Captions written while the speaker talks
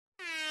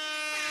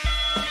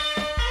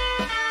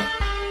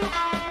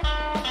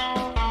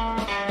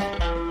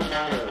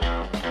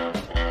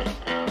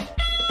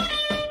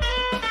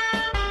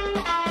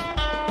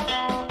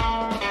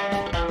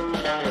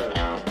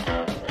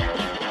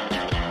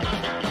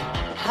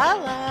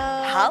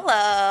Hello.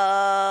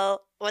 Hello.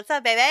 What's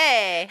up, baby?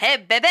 Hey,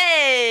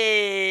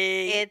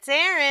 baby. It's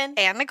Aaron.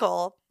 And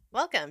Nicole.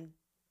 Welcome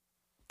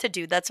To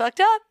Dude That's Fucked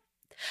Up.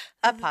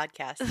 a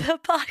podcast. The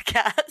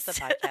podcast. The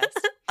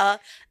podcast.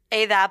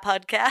 That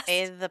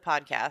podcast. The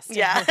podcast.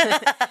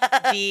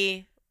 Yeah.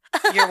 B,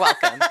 you're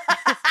welcome.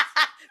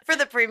 For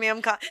the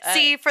premium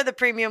C for the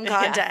premium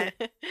content.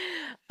 Yeah.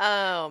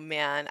 Oh,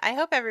 man. I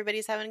hope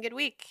everybody's having a good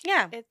week.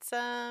 Yeah. It's,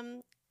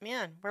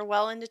 man, we're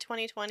well into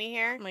 2020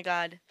 here. Oh my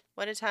God.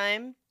 What a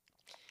time.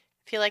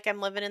 Feel like I'm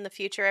living in the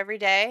future every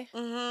day.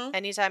 Mm-hmm.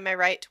 Anytime I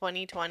write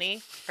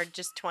 2020 or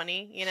just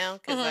 20,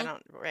 because I Mhm.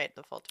 don't write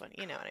the full 20.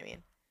 You know what I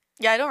mean?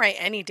 Yeah, I don't write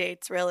any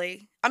dates,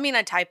 really. I mean,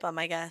 I type them,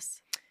 I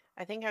guess.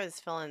 I think I was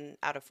filling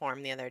out a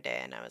form the other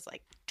day and I was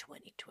like,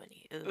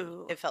 2020. Ooh.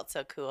 Ooh. It felt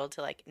so cool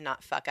to like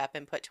not fuck up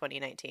and put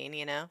 2019,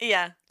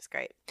 Yeah. It's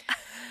great.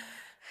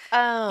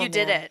 Oh, You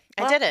did man. it.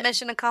 I did it.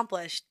 Mission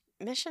accomplished.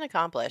 Mission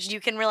accomplished. You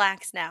can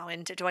relax now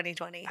into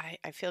 2020.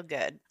 I feel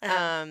good.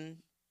 Uh-huh.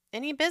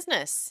 Any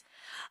business?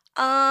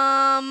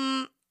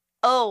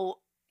 Oh,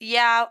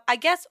 yeah, I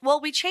guess,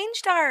 well, we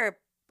changed our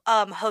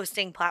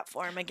hosting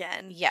platform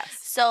again. Yes.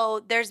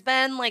 So there's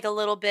been like a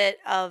little bit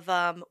of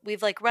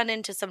we've like run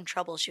into some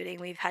troubleshooting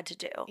we've had to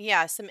do.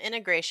 Yeah, some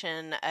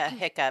integration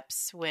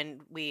hiccups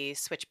when we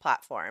switch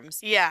platforms.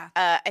 Yeah.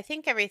 I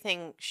think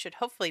everything should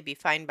hopefully be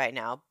fine by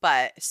now,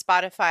 but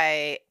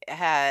Spotify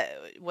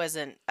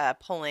wasn't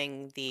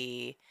pulling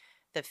the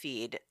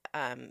feed.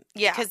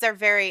 Yeah. Because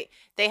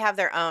they have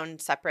their own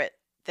separate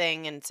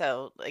thing, and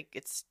so like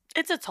it's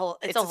a whole a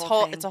thing.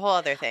 it's a whole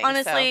other thing.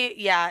 Honestly,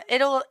 yeah,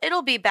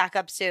 it'll be back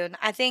up soon.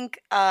 I think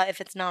if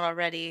it's not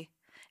already,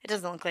 it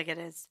doesn't look like it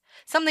is.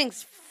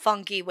 Something's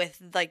funky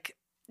with like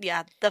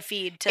the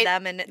feed to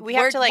them, and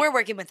we're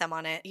working with them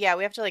on it. Yeah,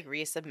 we have to like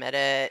resubmit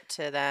it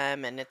to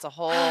them, and it's a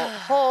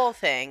whole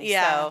thing.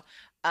 Yeah.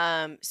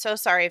 So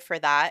sorry for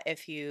that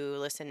if you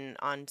listen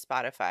on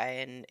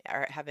Spotify and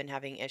have been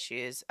having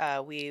issues.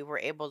 We were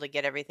able to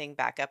get everything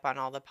back up on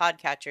all the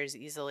podcatchers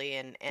easily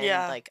and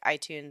Yeah. like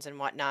iTunes and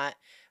whatnot.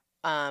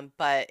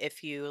 But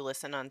if you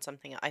listen on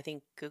something, I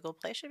think Google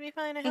Play should be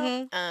fine, I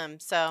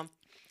hope. So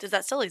Does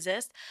that still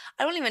exist?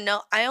 I don't even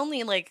know. I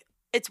only like,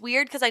 it's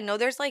weird because I know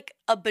there's like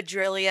a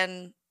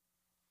bajillion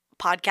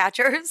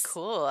podcatchers.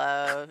 cool,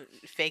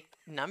 fake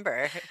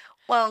number.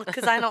 Well,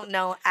 because I don't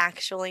know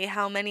actually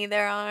how many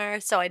there are.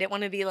 So I didn't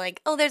want to be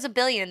like, oh, there's a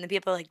billion. And the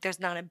people are like, there's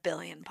not a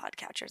billion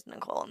podcatchers,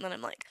 Nicole. And then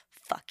I'm like,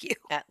 fuck you.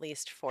 At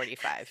least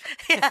 45.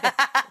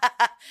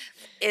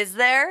 Is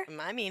there?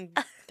 I mean,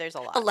 there's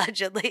a lot.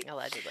 Allegedly.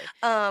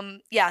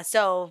 Yeah.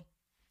 So,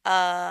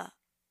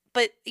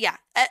 but yeah,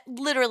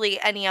 literally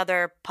any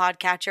other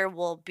podcatcher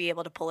will be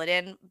able to pull it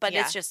in, but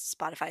Yeah. it's just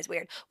Spotify's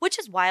weird, which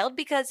is wild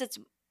because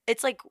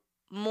it's like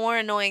more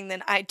annoying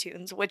than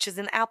iTunes, which is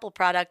an Apple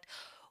product,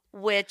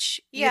 which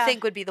you Yeah.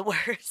 think would be the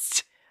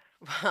worst.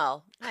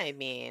 Well, I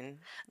mean,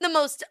 The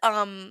most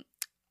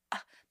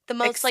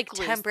like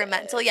Exclusive,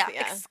 temperamental, yeah.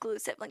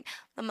 exclusive, like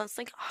the most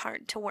like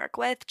hard to work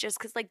with just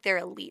because like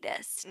they're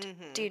elitist.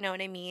 mhm. Do you know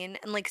what I mean?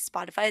 And like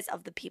Spotify is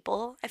of the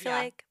people, I feel Yeah.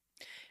 like.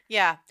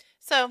 Yeah.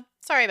 So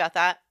sorry about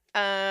that.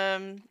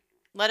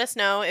 Let us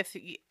know if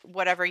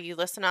whatever you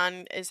listen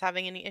on is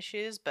having any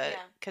issues, but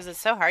Yeah. because it's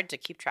so hard to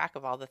keep track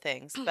of all the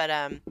things. But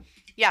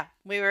yeah,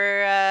 we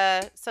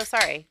were so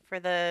sorry for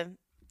the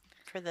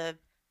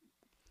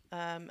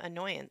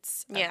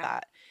annoyance of Yeah.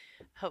 that.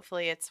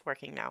 Hopefully it's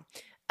working now.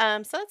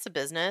 So that's a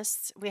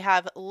business. We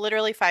have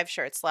literally 5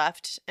 shirts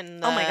left in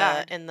the Oh my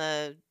God. in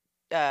the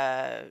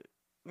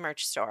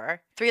merch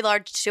store. 3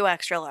 large, 2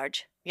 extra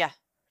large. Yeah,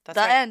 that's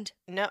The right. end.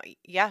 No,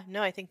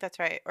 I think that's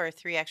right. Or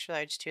 3 extra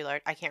large, 2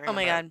 large. I can't Oh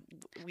remember. my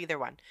God. Either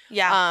one.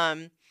 Yeah.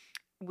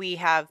 We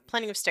have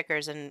plenty of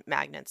stickers and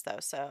magnets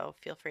though, so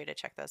feel free to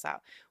check those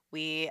out.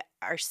 We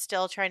are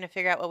still trying to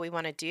figure out what we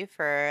want to do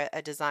for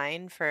a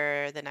design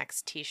for the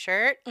next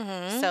t-shirt.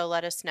 Mhm. So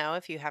let us know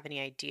if you have any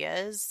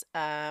ideas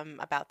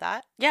about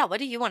that. Yeah. What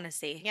do you want to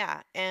see?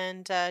 Yeah,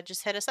 and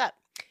just hit us up.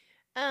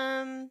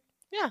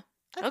 Yeah,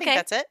 I think Okay.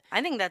 that's it.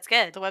 I think that's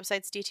good. The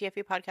website's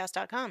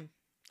dtfupodcast.com.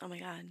 Oh my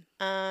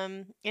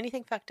God.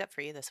 Anything fucked up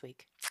for you this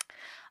week?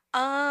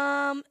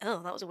 Oh,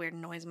 that was a weird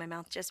noise my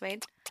mouth just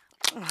made.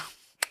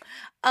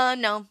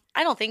 No,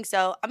 I don't think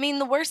so. I mean,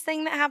 the worst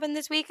thing that happened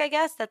this week, I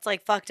guess, that's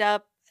like fucked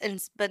up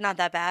but not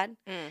that bad,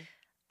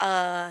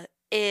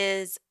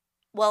 is,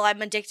 well,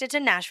 I'm addicted to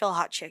Nashville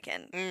hot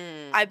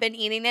chicken. I've been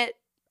eating it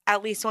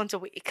at least once a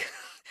week.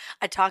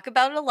 I talk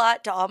about it a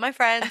lot to all my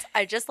friends.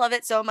 I just love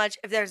it so much.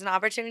 If there's an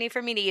opportunity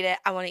for me to eat it,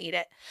 I want to eat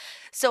it.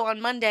 So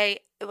on Monday,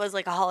 it was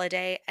like a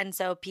holiday, and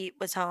so Pete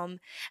was home,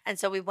 and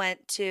so we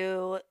went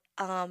to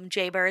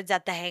Jaybird's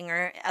at the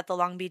hangar at the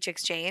Long Beach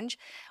Exchange,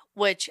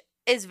 which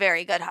is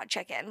very good hot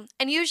chicken.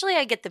 And usually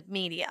I get the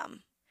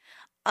medium.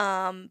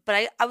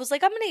 But I was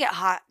like, I'm gonna get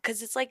hot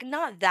because it's like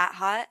not that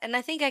hot, and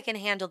I think I can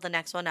handle the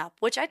next one up,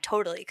 which I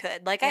totally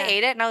could. Like I Yeah.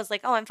 ate it and I was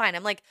like, oh, I'm fine.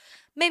 I'm like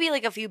maybe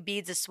like a few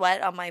beads of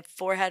sweat on my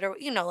forehead or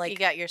You like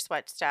got your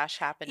sweat stash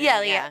happening.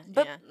 yeah,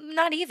 but Yeah.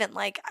 not even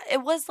like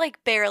it was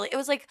like barely. It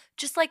was like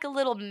just like a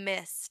little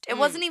mist. It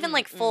wasn't even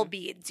like full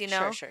beads,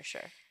 Sure, sure,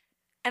 sure.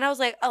 And I was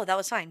like, oh, that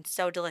was fine.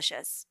 So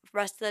delicious.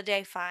 Rest of the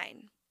day,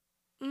 fine.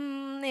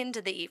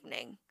 Into the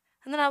evening.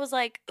 And then I was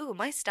like, ooh,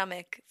 my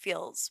stomach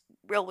feels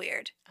real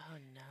weird. Oh,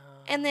 no.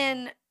 And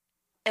then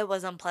it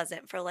was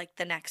unpleasant for like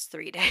the next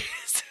 3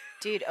 days.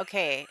 Dude,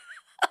 okay.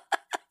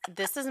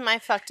 This is my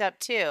fucked up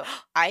too.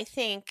 I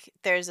think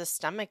there's a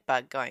stomach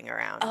bug going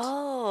around.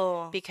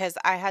 Oh. Because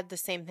I had the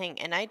same thing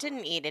and I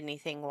didn't eat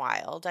anything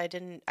wild.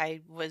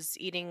 I was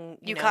eating,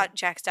 you caught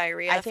Jack's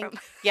diarrhea I think,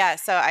 yeah.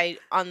 So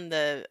on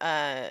the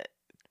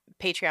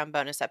Patreon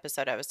bonus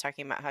episode, I was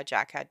talking about how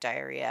Jack had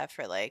diarrhea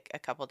for like a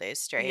couple days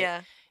straight.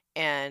 Yeah.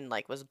 And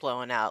like was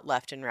blowing out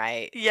left and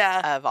right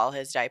of all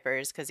his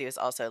diapers because he was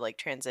also like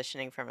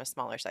transitioning from a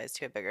smaller size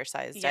to a bigger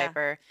size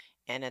diaper.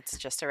 And it's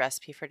just a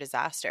recipe for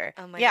disaster.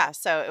 Oh my God.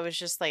 So it was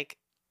just like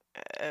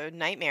a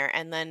nightmare.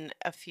 And then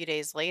a few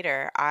days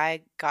later,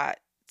 I got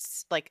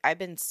like, I've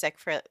been sick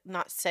for,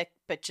 not sick,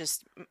 but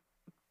just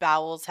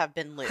bowels have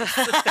been loose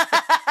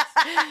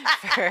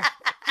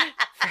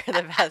for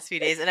the past few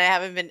days, and I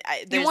haven't been.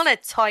 You want a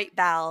tight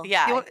bowel,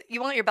 yeah.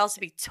 You want your bowels to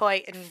be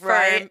tight and firm,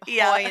 right,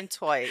 hoy and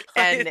toy,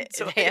 and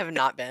they have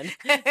not been.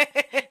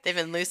 They've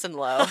been loose and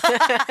low.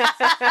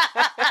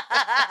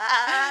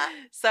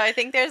 So I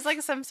think there's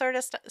like some sort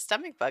of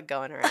stomach bug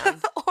going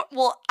around.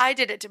 Well, I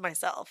did it to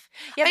myself.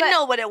 Yeah, I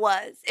know what it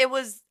was. It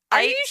was.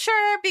 Are you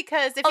sure?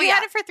 Because if you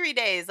had it for 3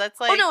 days, that's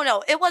like... Oh,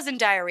 no. It wasn't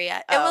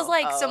diarrhea. It was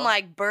like some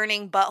like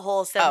burning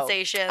butthole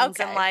sensations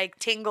and like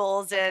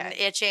tingles and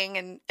itching.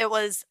 And it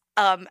was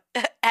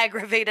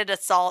aggravated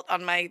assault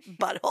on my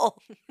butthole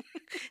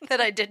that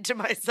I did to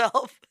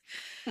myself.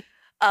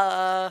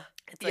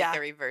 It's like the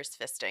reverse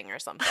fisting or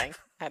something.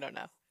 I don't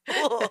know.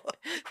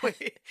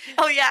 Wait.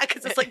 Oh, yeah,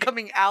 because it's like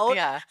coming out.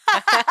 Yeah.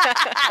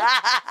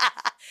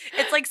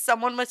 It's like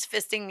someone was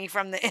fisting me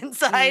from the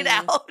inside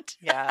out.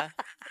 Yeah.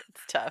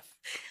 It's tough.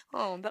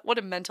 Oh, what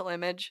a mental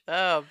image.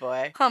 Oh,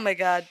 boy. Oh, my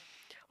God.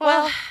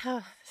 Well,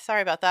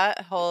 sorry about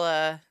that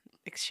whole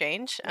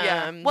exchange.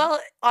 Yeah. Well,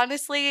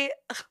 honestly,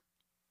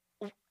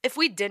 if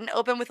we didn't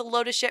open with a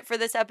load of shit for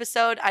this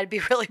episode, I'd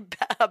be really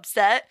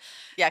upset.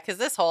 Yeah, because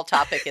this whole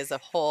topic is a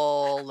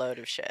whole load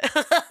of shit.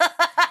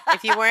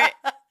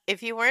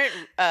 If you weren't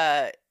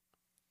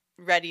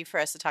ready for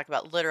us to talk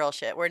about literal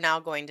shit, we're now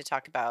going to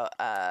talk about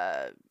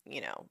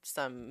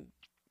some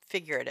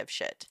figurative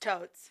shit.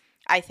 Totes.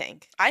 I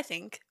think.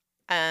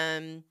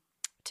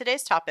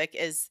 Today's topic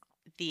is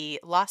the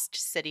lost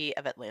city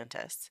of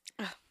Atlantis.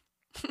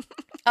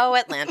 Oh,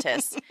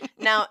 Atlantis.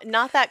 Now,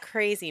 not that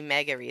crazy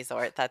mega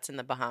resort that's in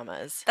the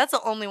Bahamas. That's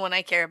the only one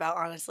I care about,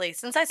 honestly.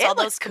 Since I saw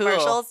those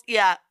commercials. Cool.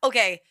 Yeah.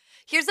 Okay.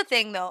 Here's the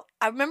thing, though.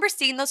 I remember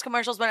seeing those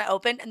commercials when I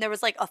opened, and there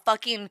was like a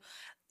fucking...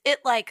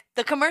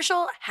 the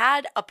commercial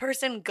had a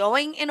person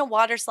going in a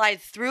water slide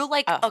through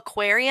like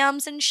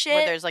aquariums and shit.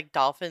 Where there's like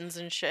dolphins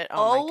and shit.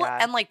 Oh my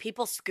God. And like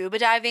people scuba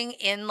diving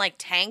in like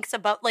tanks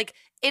above. Like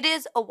it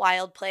is a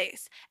wild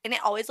place. And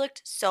it always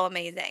looked so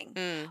amazing.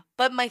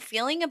 But my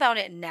feeling about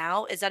it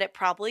now is that it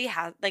probably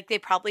has, like they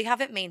probably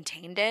haven't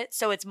maintained it.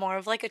 So it's more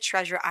of like a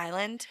treasure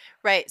island.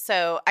 Right.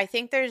 So I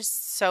think there's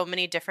so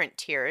many different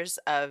tiers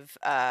of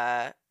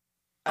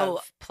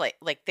play,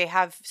 like they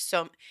have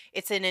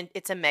it's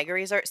a mega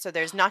resort, so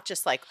there's not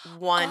just like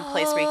one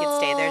place where you can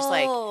stay. There's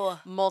like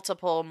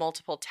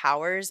multiple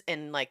towers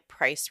and like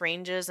price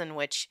ranges in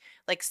which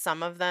like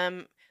some of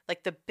them,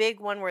 like the big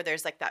one where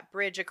there's like that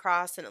bridge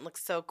across and it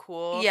looks so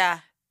cool,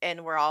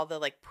 and where all the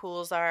like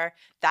pools are,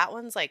 that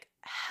one's like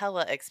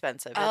hella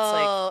expensive.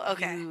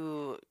 It's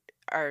you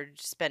are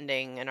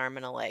spending an arm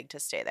and a leg to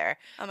stay there.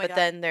 But God.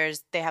 Then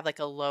they have like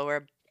a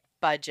lower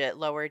budget,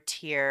 lower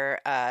tier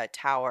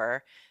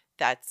tower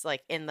that's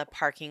like in the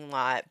parking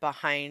lot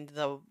behind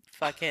the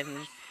fucking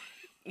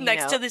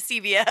next to the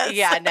CVS.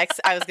 Yeah,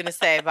 I was gonna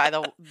say by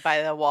the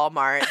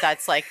Walmart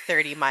that's like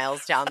 30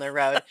 miles down the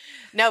road.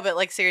 No, but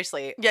like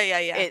seriously.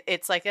 Yeah.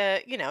 It's like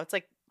it's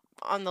like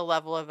on the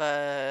level of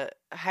a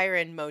higher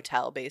end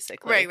motel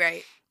basically.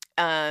 Right.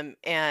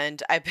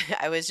 And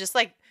I was just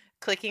like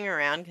clicking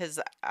around because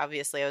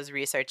obviously I was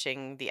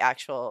researching the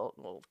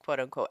actual quote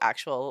unquote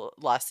actual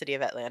lost city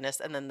of Atlantis,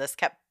 and then this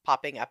kept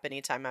popping up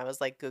anytime I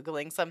was like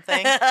Googling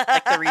something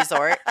like the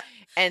resort,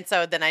 and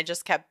so then I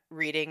just kept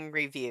reading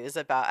reviews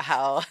about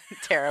how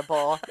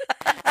terrible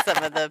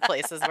some of the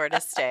places were to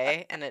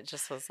stay, and it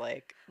just was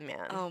like,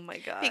 man, oh my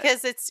God,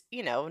 because it's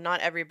not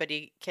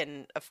everybody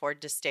can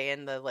afford to stay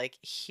in the like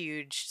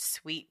huge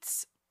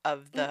suites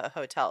of the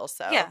hotel.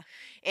 So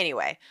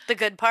anyway, the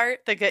good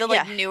part, the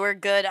like newer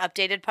good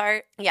updated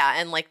part,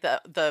 and like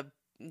the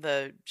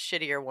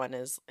shittier one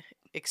is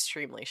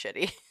extremely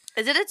shitty.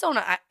 Is it its own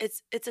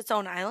it's its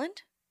own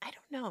island? I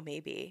don't know,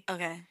 maybe.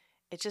 Okay.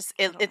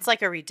 It's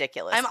like a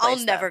ridiculous place, I'll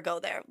never go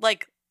there.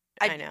 Like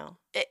I know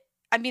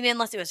I mean,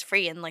 unless it was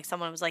free and like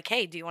someone was like,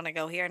 hey, do you want to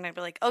go here? And I'd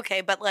be like,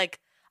 okay, but like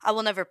I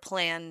will never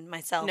plan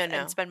myself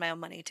and spend my own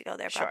money to go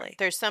there. Sure. Probably.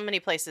 There's so many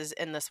places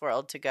in this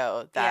world to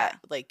go that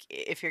like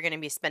if you're going to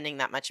be spending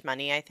that much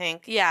money, I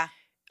think. Yeah.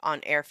 On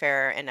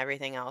airfare and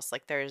everything else,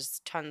 like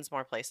there's tons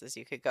more places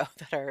you could go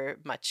that are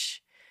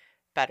much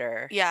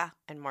better. Yeah.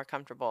 And more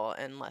comfortable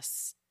and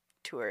less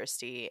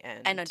touristy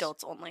and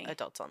adults only.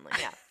 Adults only.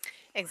 Yeah.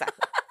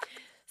 Exactly.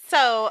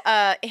 So,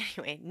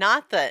 anyway,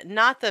 not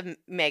the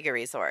mega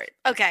resort.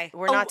 Okay.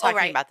 We're not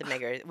talking about the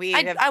mega.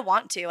 I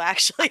want to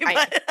actually.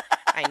 But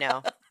I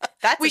know.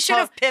 We should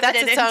have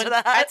pivoted into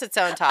that. That's its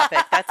own topic.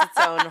 That's its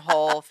own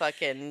whole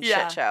fucking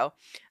shit show.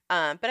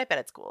 But I bet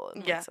it's cool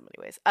in like so many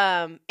ways.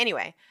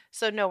 Anyway,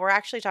 so no, we're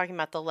actually talking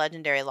about the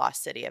legendary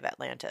lost city of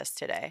Atlantis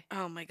today.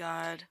 Oh my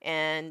God.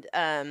 And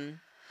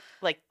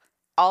like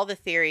all the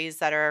theories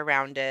that are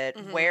around it,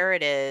 where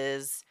it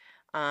is.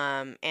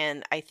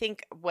 And I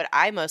think what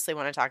I mostly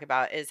want to talk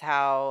about is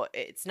how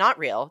it's not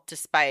real,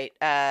 despite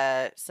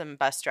some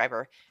bus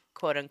driver,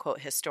 quote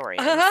unquote,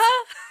 historians.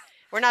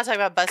 We're not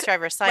talking about bus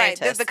driver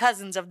scientists. Right, the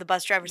cousins of the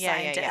bus driver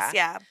scientists.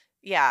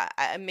 Yeah.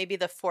 Maybe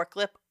the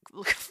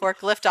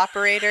forklift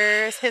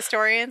operators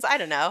historians. I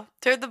don't know.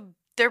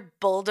 They're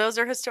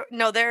bulldozer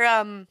No,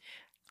 they're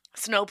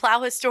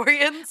snowplow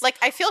historians. Like,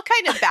 I feel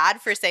kind of bad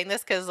for saying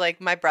this because,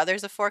 like, my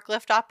brother's a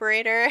forklift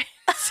operator.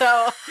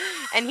 So,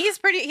 and he's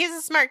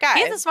a smart guy.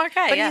 He's a smart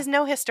guy, but he's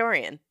no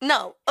historian.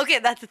 No. Okay,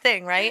 that's the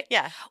thing, right?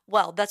 Yeah.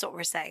 Well, that's what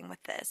we're saying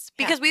with this.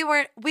 Because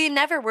we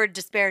never were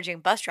disparaging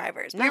bus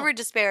drivers. No. We were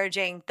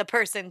disparaging the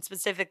person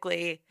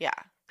specifically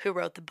who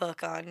wrote the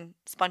book on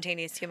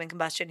spontaneous human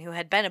combustion, who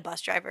had been a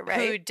bus driver, right?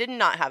 Who did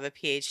not have a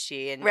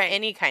PhD in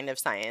any kind of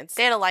science.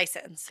 They had a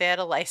license.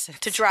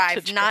 To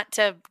drive, not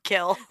to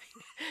kill.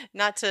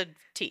 Not to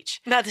teach.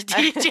 Not to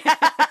teach.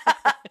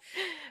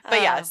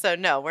 But yeah, so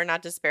no, we're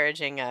not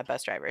disparaging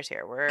bus drivers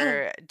here.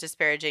 We're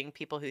disparaging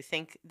people who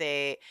think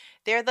they're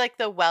like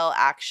the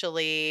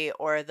actually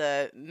or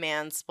the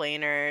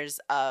mansplainers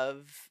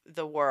of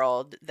the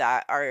world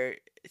that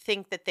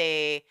think that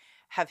they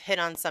have hit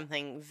on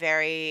something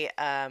very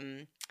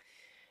that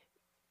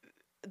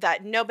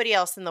nobody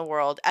else in the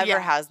world ever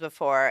has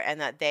before,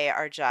 and that they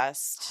are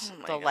just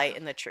the light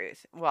and the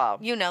truth. Well,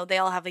 they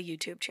all have a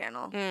YouTube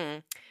channel.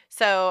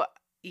 So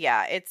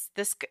yeah, it's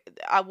this.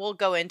 I will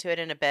go into it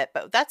in a bit,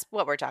 but that's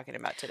what we're talking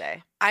about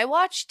today. I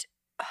watched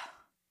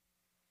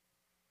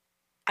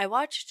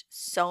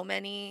so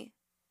many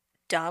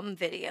dumb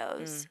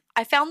videos.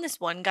 I found this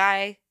one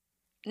guy.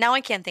 Now I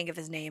can't think of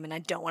his name, and I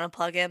don't want to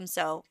plug him.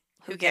 So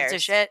who gives a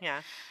shit?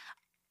 Yeah.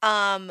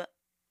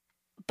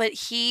 But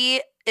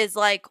he is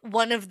like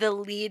one of the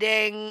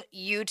leading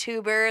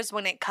YouTubers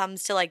when it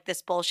comes to like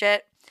this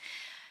bullshit.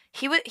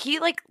 He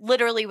like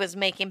literally was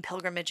making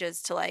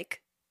pilgrimages to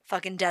like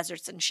fucking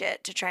deserts and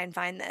shit to try and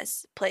find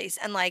this place,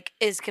 and like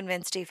is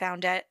convinced he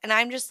found it. And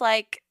I'm just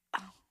like,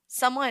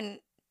 someone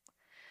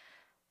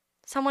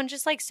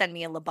just like send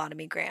me a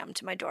lobotomy-gram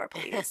to my door,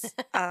 please.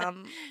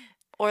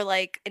 Or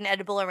like an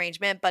edible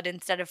arrangement, but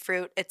instead of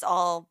fruit, it's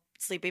all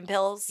sleeping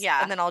pills.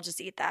 Yeah. And then I'll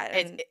just eat that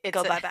and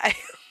go bye-bye.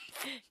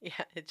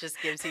 Yeah, it just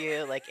gives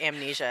you like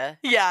amnesia.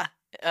 Yeah.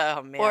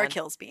 Oh man. Or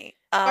kills me.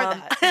 Or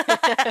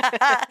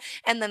that.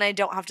 And then I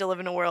don't have to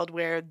live in a world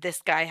where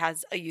this guy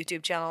has a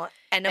YouTube channel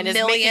and a is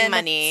making million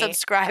money.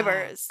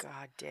 Subscribers. Oh,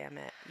 God damn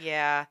it.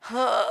 Yeah.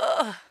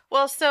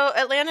 Well, so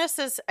Atlantis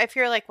is, if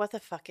you're like, what the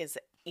fuck is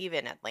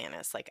even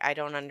Atlantis? Like, I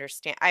don't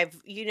understand.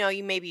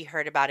 You maybe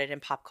heard about it in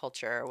pop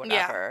culture or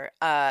whatever.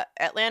 Yeah.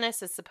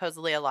 Atlantis is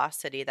supposedly a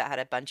lost city that had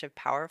a bunch of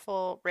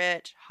powerful,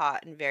 rich,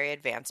 hot, and very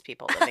advanced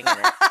people living in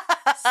it.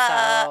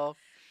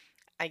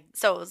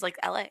 So it was like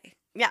LA.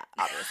 Yeah,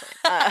 obviously.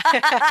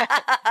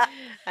 I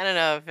don't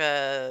know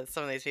if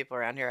some of these people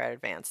around here are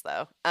advanced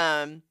though.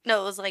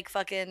 No, it was like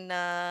fucking.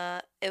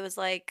 It was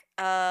like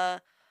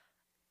what's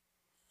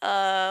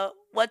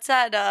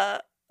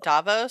that?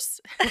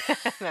 Davos.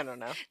 I don't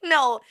know.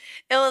 No,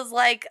 it was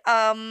like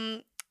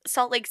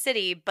Salt Lake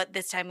City, but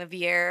this time of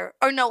year,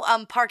 or no,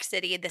 Park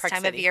City this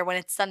time of year when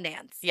it's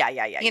Sundance. Yeah.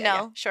 You know,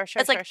 yeah. Sure.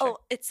 It's like, oh,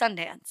 it's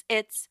Sundance.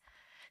 It's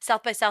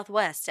South by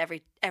Southwest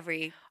every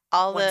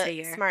all once the a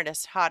year.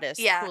 Smartest,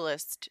 hottest,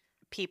 coolest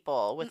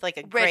people with like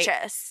a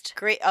richest.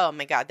 Great. Oh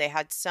my God, they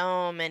had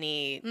so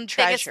many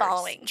treasures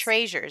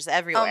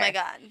everywhere. Oh my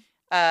God.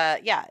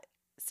 Yeah.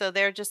 So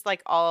they're just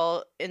like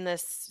all in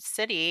this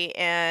city,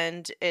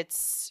 and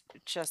it's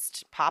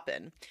just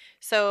popping.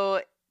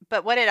 So,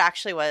 but what it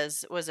actually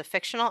was a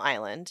fictional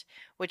island,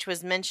 which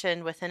was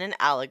mentioned within an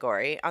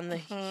allegory on the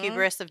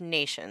hubris of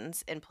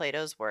nations in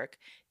Plato's work,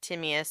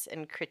 Timaeus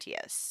and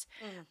Critias,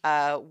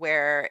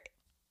 where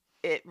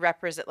it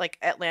represents, like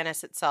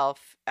Atlantis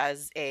itself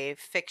as a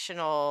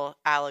fictional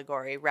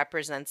allegory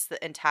represents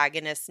the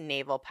antagonist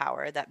naval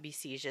power that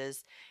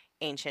besieges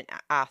ancient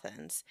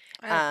Athens.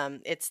 Oh.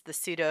 It's the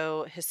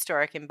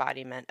pseudo-historic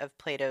embodiment of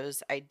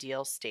Plato's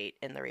ideal state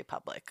in the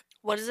Republic.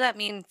 What does that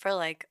mean for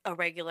like a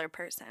regular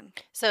person?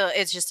 So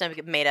it's just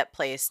a made-up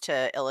place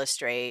to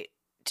illustrate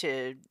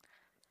an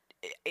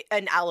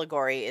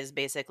allegory is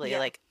basically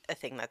like a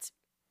thing that's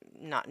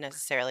not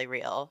necessarily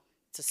real.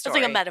 It's a story.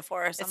 It's like a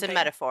metaphor or something. It's a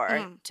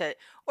metaphor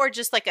or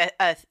just like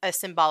a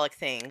symbolic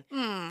thing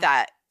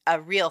that a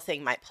real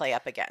thing might play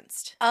up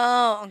against.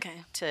 Oh,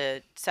 okay.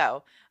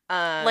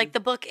 Like the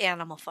book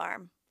Animal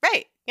Farm.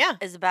 Right. Yeah.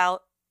 Is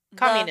about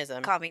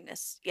communism.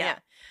 Communists. Yeah.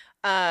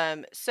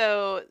 And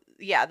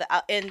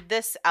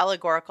this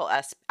allegorical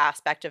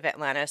aspect of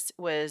Atlantis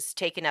was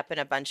taken up in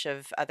a bunch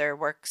of other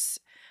works,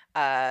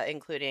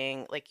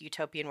 including like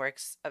utopian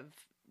works of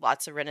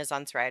lots of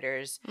Renaissance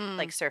writers,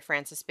 like Sir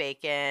Francis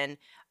Bacon,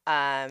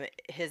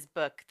 his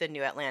book The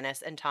New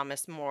Atlantis, and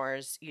Thomas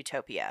More's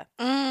Utopia.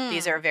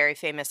 These are very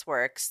famous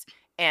works,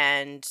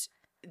 and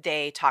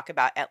they talk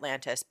about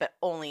Atlantis, but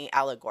only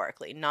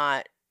allegorically,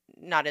 not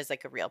as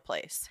like a real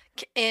place.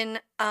 In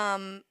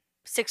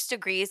 6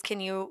 Degrees, can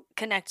you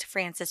connect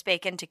Francis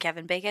Bacon to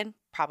Kevin Bacon?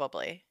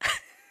 Probably.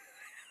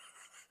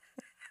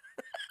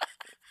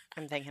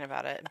 I'm thinking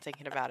about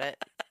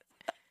it.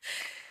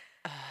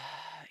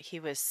 He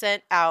was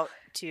sent out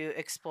to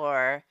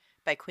explore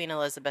by Queen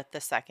Elizabeth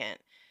II,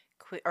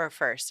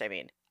 first, I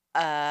mean,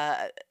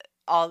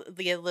 all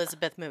the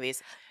Elizabeth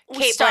movies.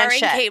 Starring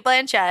Cate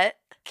Blanchett.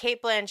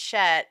 Cate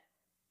Blanchett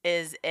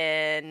is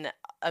in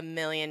a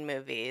million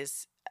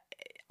movies.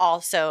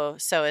 Also,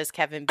 so is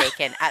Kevin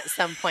Bacon. At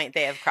some point,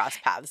 they have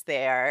crossed paths.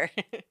 They are.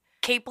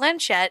 Cate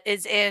Blanchett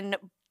is in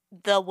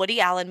the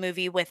Woody Allen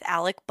movie with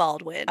Alec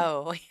Baldwin.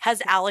 Oh.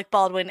 Has Alec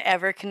Baldwin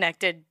ever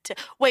connected to...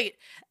 Wait,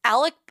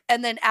 Alec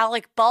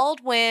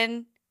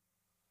Baldwin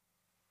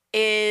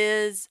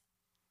is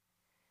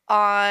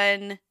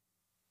on...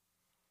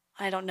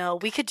 I don't know.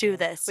 We could do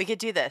this.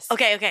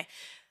 Okay.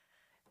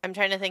 I'm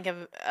trying to think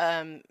of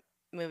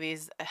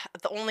movies.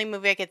 The only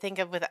movie I could think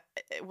of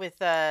with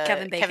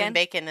Kevin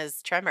Bacon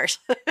is Tremors.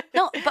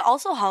 No, but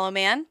also Hollow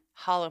Man.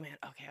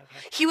 Okay.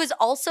 He was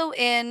also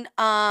in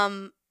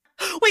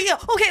Wait, yeah.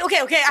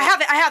 Okay. I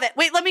have it.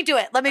 Wait, let me do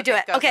it.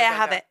 Okay, I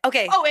have it.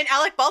 Okay. Oh, and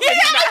Alec Baldwin. Yeah,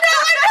 I know.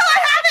 I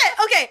have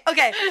it.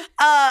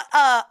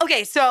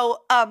 Okay.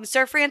 So,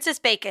 Sir Francis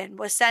Bacon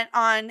was sent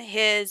on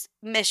his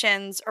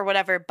missions or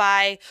whatever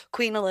by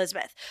Queen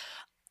Elizabeth.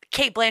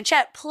 Cate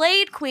Blanchett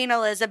played Queen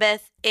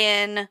Elizabeth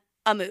in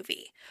a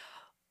movie.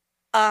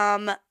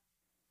 Cate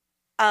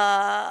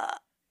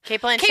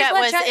Blanchett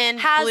was in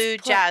Blue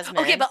Jasmine.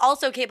 Okay, but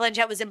also Cate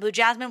Blanchett was in Blue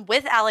Jasmine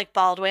with Alec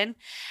Baldwin.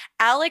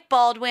 Alec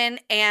Baldwin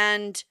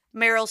and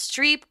Meryl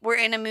Streep were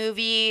in a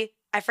movie.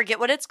 I forget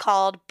what it's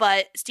called,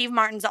 but Steve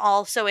Martin's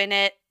also in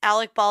it.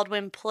 Alec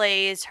Baldwin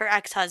plays her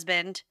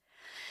ex-husband.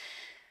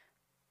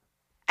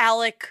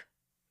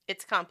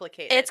 It's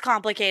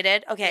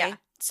complicated. Okay. Yeah.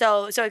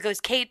 So it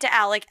goes Kate to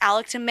Alec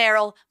to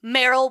Meryl.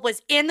 Meryl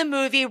was in the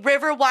movie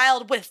River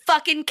Wild with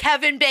fucking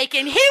Kevin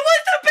Bacon. He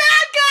was the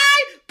bad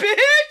guy,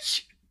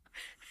 bitch!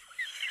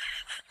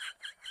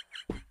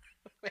 Oh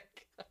my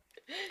God.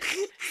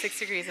 6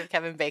 Degrees of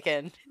Kevin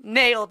Bacon.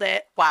 Nailed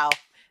it. Wow.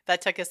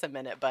 That took us a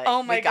minute, but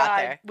oh my we got God.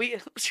 there. We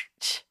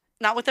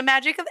not with the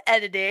magic of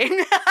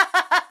editing.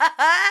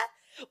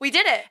 We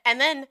did it. And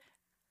then,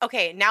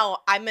 okay, now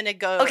I'm going to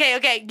go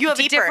Okay. You have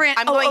deeper. a different...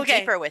 I'm going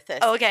deeper with this.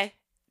 Oh, okay.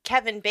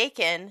 Kevin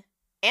Bacon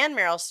and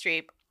Meryl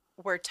Streep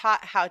were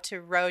taught how to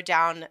row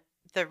down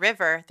the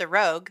river, the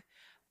Rogue,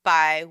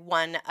 by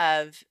one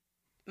of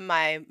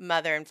my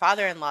mother and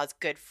father-in-law's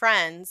good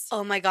friends.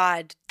 Oh my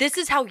God. This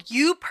is how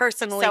you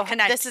personally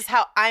connect. This is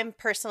how I'm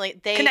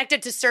personally... They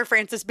connected to Sir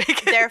Francis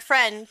Bacon. Their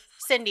friend,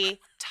 Cindy,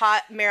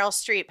 taught Meryl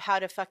Streep how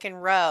to fucking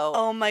row.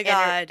 Oh my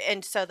God.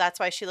 And so that's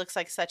why she looks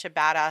like such a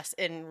badass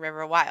in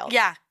River Wild.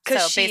 Yeah.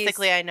 So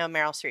basically I know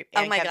Meryl Streep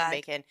and Kevin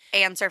Bacon.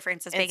 And Sir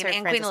Francis Bacon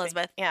and Queen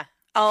Elizabeth. Yeah.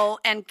 Oh,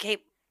 and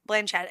Cate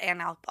Blanchett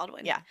and Alec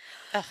Baldwin. Yeah.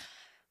 Ugh.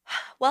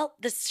 Well,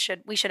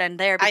 we should end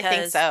there because I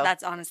think so.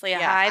 That's honestly a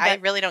high. But I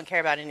really don't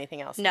care about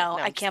anything else. No,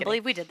 I can't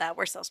believe we did that.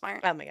 We're so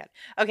smart. Oh my God.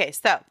 Okay,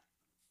 so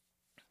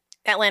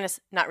Atlantis,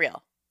 not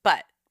real.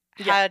 But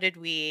how did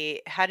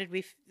we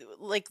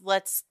like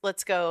let's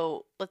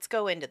go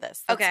into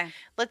this.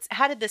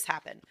 How did this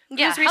happen?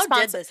 Yeah,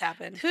 how did this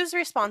happen? Who's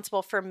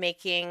responsible for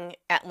making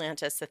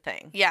Atlantis a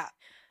thing? Yeah.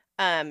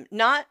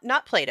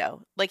 Not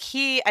Plato. Like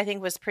I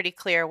think was pretty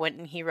clear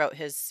when he wrote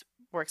his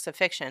works of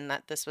fiction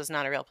that this was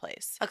not a real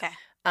place. Okay.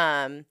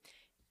 And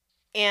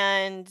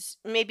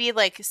maybe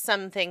like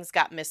some things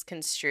got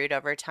misconstrued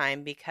over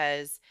time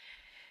because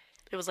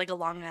it was like a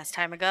long ass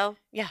time ago.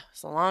 Yeah, it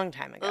was a long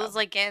time ago. It was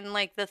like in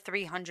like the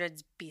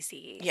 300s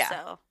BCE.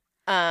 Yeah.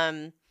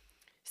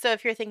 So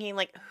if you're thinking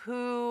like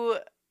who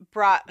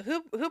brought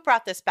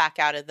this back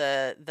out of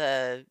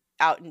the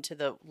out into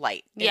the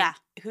light? Yeah.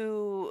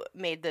 Who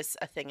made this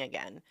a thing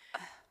again?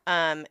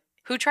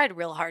 Who tried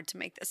real hard to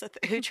make this a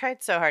thing? Who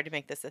tried so hard to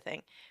make this a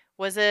thing?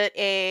 Was it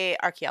a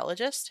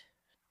archaeologist?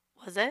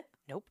 Was it?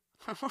 Nope.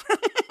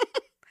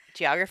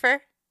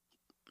 Geographer?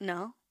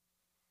 No.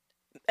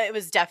 It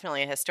was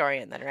definitely a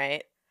historian then,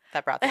 right?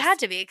 That brought this. It had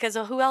to be, because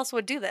who else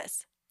would do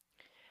this?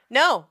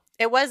 No,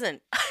 it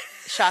wasn't.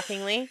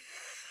 Shockingly.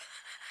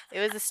 It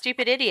was a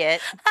stupid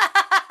idiot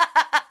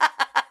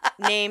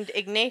named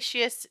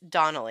Ignatius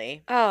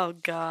Donnelly. Oh,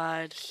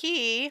 God.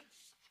 He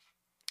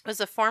was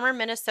a former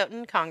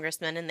Minnesotan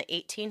congressman in the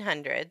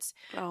 1800s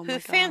Oh who my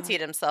fancied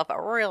God. himself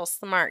a real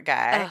smart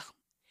guy. Ugh,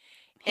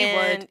 he would.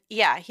 And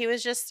yeah, he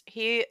was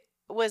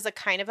a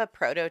kind of a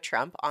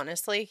proto-Trump,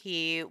 honestly.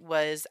 He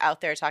was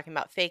out there talking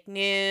about fake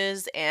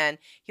news, and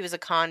he was a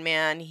con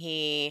man.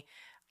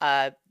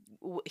 Uh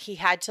he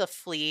had to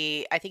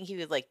flee. I think he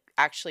was like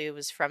actually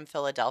was from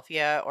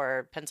Philadelphia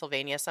or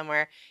Pennsylvania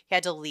somewhere. He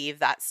had to leave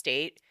that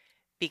state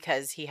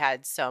because he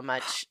had so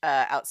much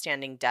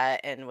outstanding debt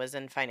and was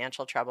in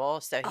financial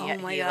trouble. So Oh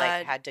my he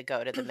like God. had to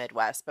go to the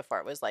Midwest before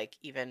it was like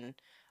even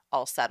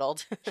all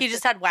settled. He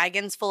just had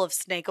wagons full of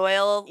snake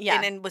oil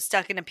Yeah. and was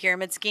stuck in a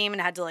pyramid scheme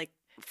and had to like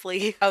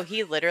flee. Oh,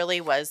 he literally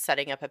was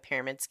setting up a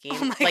pyramid scheme,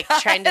 Oh my like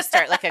God. trying to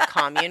start like a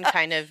commune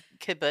kind of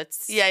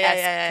kibbutz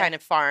Yeah. kind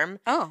of farm,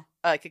 Oh.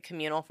 like a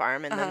communal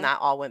farm, and then Uh-huh. that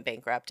all went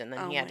bankrupt, and then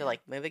Oh he had my to God.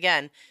 like move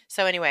again.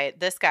 So anyway,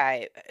 this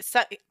guy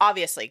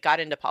obviously got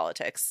into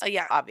politics.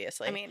 Yeah.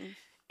 Obviously. I mean,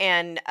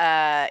 And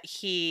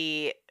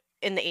he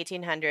in the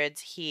 1800s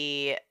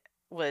he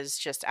was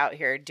just out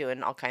here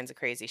doing all kinds of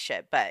crazy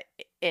shit. But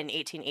in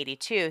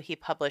 1882 he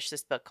published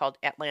this book called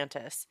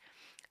Atlantis,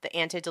 the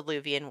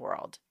Antediluvian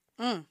World.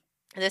 mm.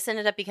 This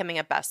ended up becoming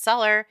a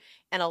bestseller,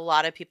 and a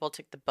lot of people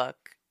took the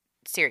book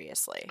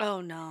seriously. Oh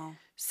no.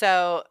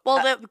 So,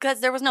 Well, because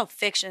there was no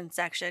fiction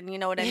section, you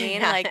know what I mean?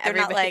 yeah, Like they're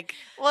not like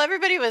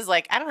everybody was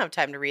like, I don't have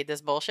time to read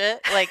this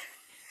bullshit. Like,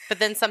 but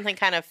then something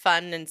kind of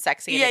fun and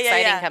sexy and Yeah,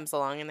 exciting yeah. comes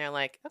along, and they're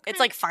like, okay. it's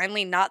like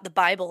finally not the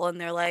Bible,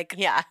 and they're like,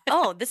 yeah,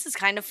 oh, this is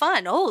kind of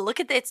fun. Oh, look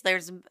at this.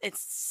 It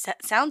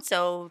sounds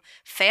so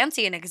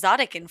fancy and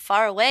exotic and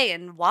far away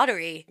and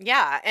watery.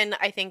 yeah. And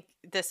I think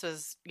this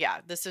was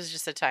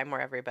just a time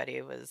where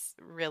everybody was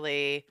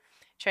really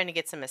trying to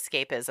get some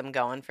escapism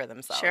going for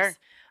themselves. Sure.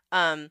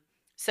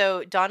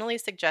 So Donnelly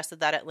suggested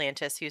that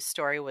Atlantis, whose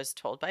story was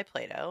told by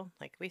Plato,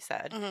 like we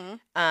said,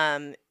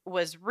 Mm-hmm.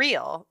 was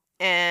real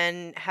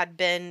and had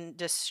been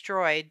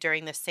destroyed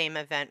during the same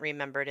event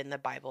remembered in the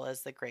Bible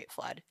as the Great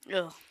Flood.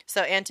 Ugh.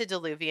 So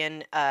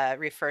antediluvian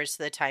refers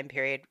to the time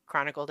period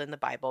chronicled in the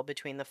Bible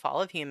between the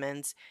fall of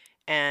humans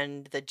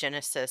and the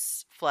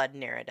Genesis flood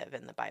narrative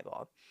in the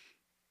Bible.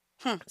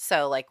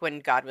 So like when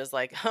God was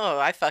like, oh,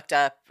 I fucked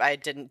up. I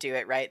didn't do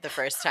it right the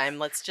first time.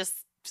 Let's just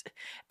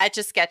etch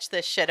a sketch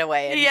this shit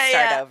away and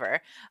start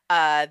over.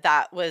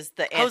 That was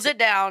the hose it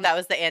down. That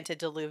was the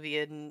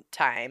antediluvian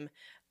time.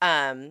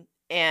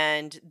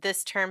 And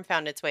this term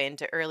found its way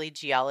into early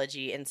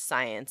geology and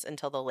science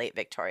until the late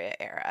Victoria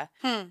era.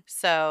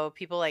 So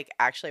people like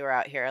actually were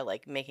out here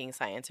like making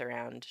science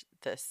around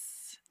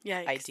this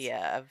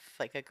idea of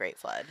like a great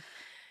flood.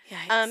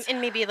 Yikes. And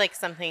maybe like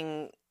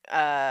something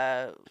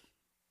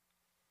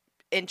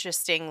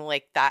interesting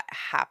like that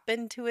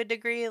happened to a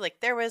degree. Like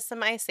there was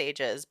some ice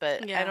ages,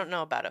 but I don't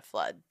know about a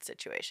flood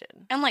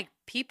situation. And like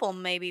people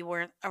maybe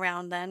weren't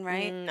around then,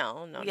 right?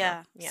 No.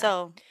 Yeah.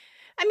 So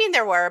I mean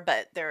there were,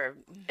 but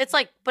it's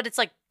like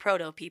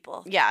proto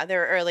people. Yeah,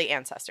 they're early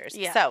ancestors.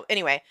 Yeah. So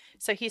anyway,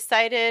 so he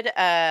cited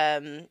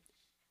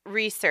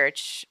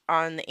research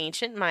on the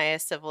ancient Maya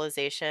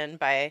civilization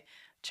by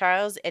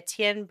Charles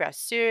Etienne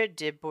Brasseur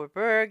de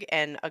Bourbourg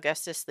and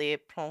Augustus Le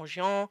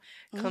Plongeon,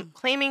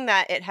 claiming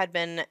that it had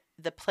been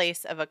the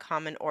place of a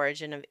common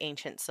origin of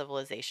ancient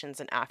civilizations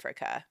in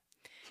Africa,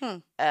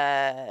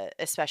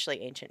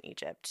 especially ancient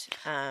Egypt,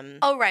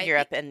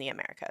 Europe, and the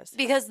Americas.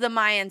 Because the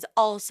Mayans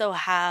also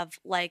have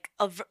like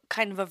a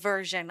kind of a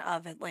version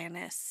of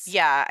Atlantis.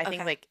 Yeah, I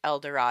think like El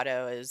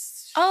Dorado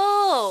is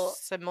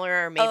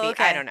similar, or maybe,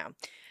 I don't know.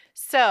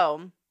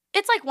 So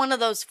it's like one of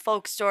those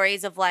folk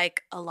stories of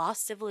like a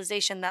lost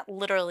civilization that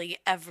literally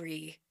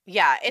every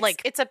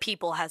it's a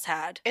people has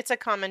had. It's a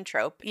common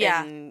trope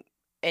in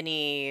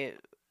any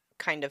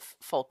kind of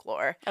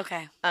folklore.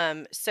 Okay.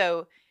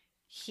 So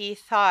he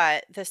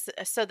thought this.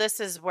 So this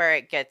is where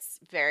it gets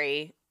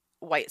very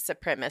white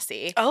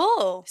supremacy.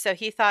 Oh. So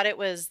he thought it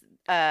was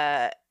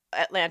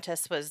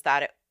Atlantis was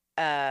that.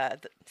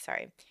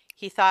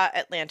 He thought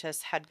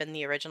Atlantis had been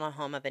the original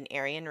home of an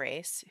Aryan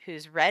race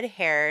whose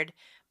red-haired,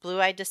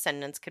 blue-eyed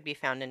descendants could be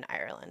found in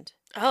Ireland.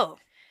 Oh.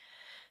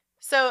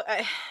 So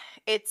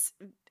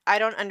I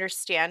don't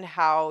understand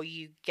how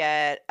you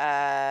get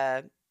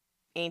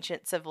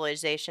ancient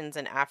civilizations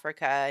in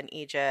Africa and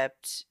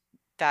Egypt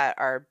that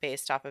are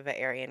based off of an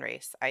Aryan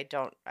race.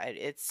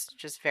 It's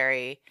just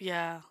very...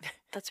 Yeah,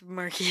 that's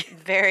murky.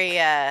 very,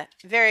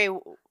 very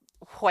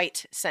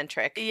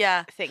white-centric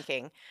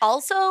thinking.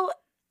 Also,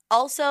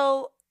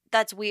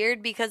 that's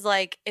weird because,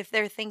 like, if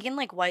they're thinking,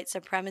 like, white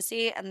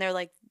supremacy and they're,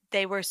 like,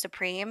 they were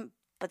supreme,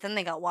 but then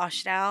they got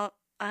washed out,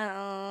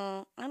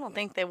 I don't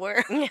think they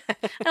were. I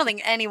don't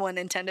think anyone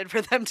intended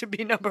for them to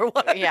be number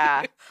one.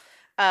 Yeah.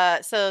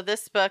 So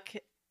this book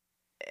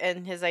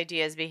and his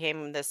ideas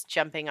became this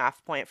jumping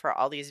off point for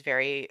all these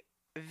very,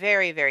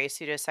 very, very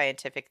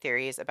pseudoscientific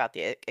theories about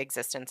the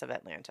existence of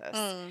Atlantis.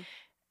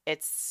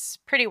 It's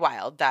pretty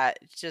wild that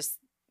just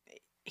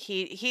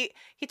he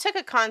took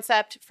a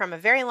concept from a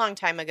very long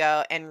time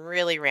ago and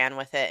really ran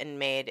with it and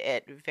made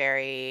it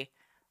very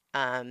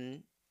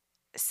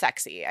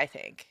sexy, I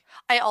think.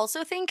 I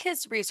also think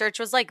his research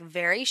was like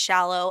very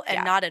shallow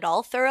and not at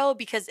all thorough,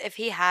 because if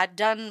he had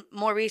done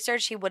more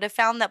research, he would have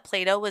found that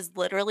Plato was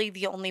literally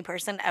the only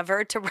person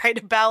ever to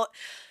write about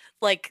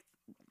like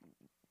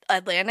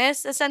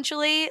Atlantis,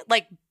 essentially,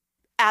 like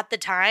at the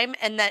time,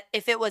 and that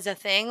if it was a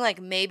thing,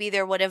 like maybe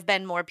there would have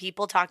been more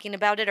people talking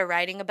about it or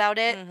writing about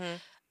it. Mm-hmm.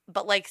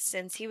 But like,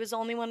 since he was the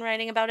only one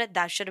writing about it,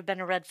 that should have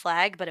been a red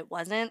flag, but it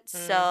wasn't.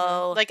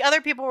 So like,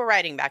 other people were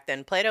writing back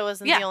then. Plato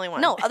wasn't the only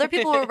one. No, other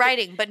people were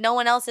writing, but no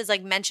one else is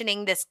like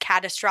mentioning this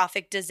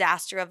catastrophic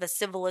disaster of a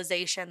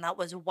civilization that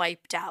was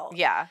wiped out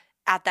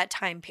at that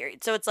time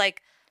period. So it's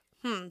like,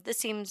 this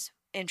seems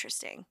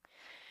interesting.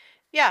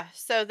 Yeah,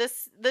 so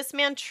this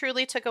man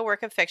truly took a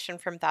work of fiction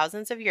from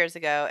thousands of years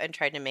ago and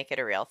tried to make it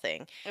a real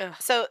thing. Ugh.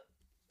 So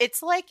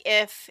it's like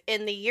if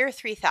in the year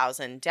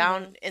 3000,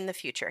 down in the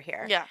future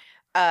here,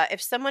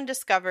 if someone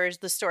discovers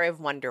the story of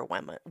Wonder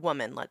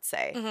Woman, let's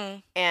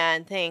say,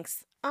 and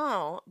thinks,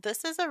 oh,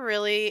 this is a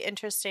really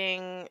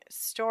interesting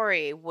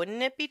story.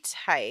 Wouldn't it be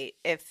tight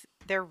if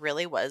there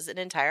really was an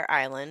entire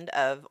island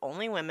of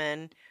only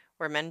women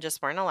where men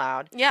just weren't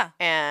allowed? Yeah.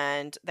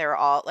 And they were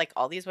all, like,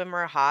 all these women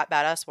were hot,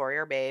 badass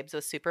warrior babes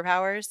with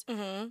superpowers.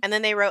 And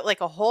then they wrote,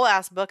 like, a whole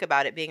ass book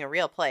about it being a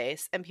real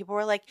place. And people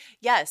were like,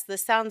 yes,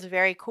 this sounds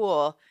very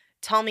cool.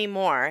 Tell me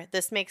more.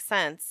 This makes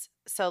sense.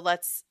 So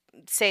let's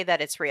say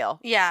that it's real.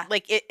 Yeah.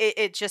 Like,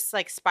 it just,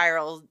 like,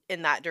 spiraled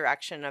in that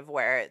direction of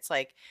where it's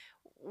like,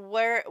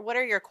 what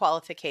are your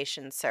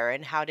qualifications, sir,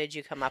 and how did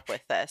you come up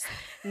with this?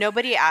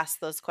 Nobody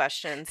asked those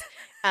questions.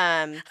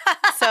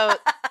 So,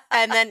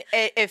 and then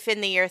if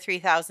in the year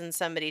 3000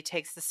 somebody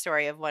takes the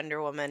story of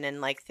Wonder Woman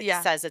and like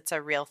says it's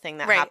a real thing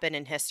that happened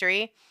in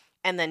history,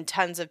 and then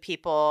tons of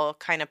people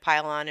kind of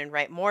pile on and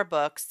write more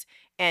books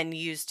and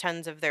use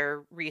tons of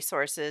their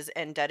resources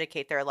and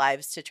dedicate their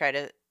lives to try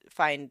to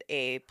find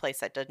a place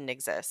that doesn't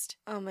exist.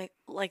 Oh my,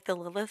 like the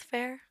Lilith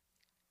Fair?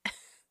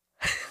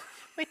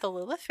 Wait, the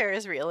Lilith Fair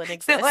is real and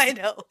exists. No, I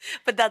know.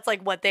 But that's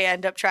like what they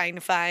end up trying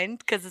to find,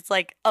 because it's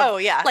like,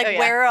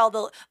 where are all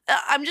the...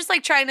 I'm just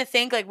like trying to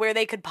think like where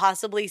they could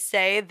possibly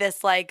say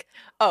this like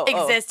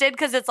existed,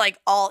 because it's like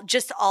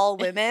all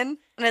women.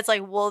 And it's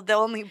like, well, the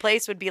only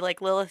place would be like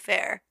Lilith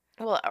Fair.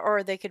 Well,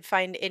 or they could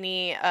find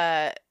any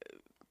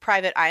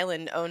private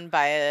island owned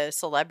by a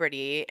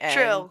celebrity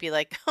and be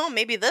like, oh,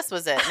 maybe this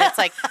was it. And it's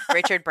like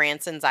Richard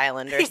Branson's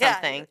island or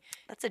something.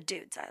 That's a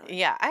dude's island.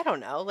 Yeah, I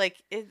don't know.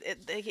 Like,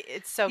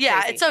 it's so crazy.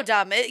 Yeah, it's so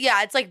dumb.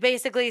 It's like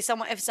basically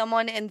if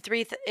someone in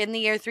the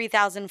year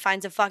 3000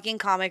 finds a fucking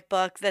comic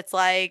book that's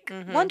like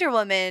Wonder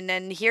Woman,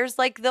 and here's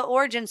like the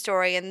origin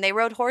story, and they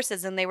rode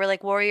horses and they were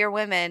like warrior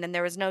women and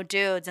there was no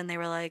dudes, and they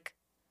were like,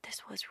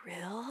 this was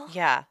real?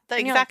 Yeah,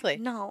 exactly.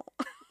 Like, no.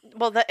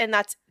 Well,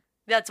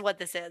 that's what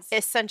this is.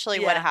 Essentially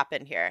what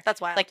happened here.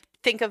 That's wild. Like,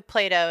 think of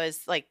Plato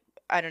as, like,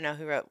 I don't know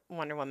who wrote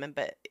Wonder Woman,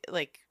 but,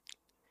 like,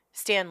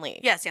 Stan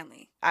Lee. Yeah, Stan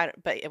Lee.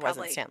 But it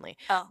wasn't Stan Lee.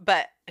 Oh.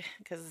 But,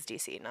 because it's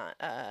DC, not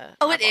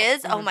Marvel. It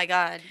is? Oh, my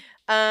God.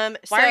 Why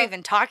are you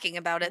even talking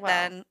about it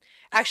then?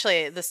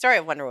 Actually, the story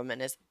of Wonder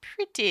Woman is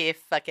pretty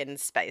fucking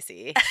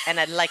spicy, and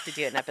I'd like to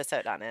do an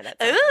episode on it.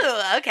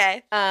 Ooh,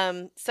 okay.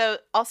 So,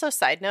 also,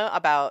 side note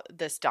about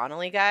this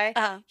Donnelly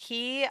guy,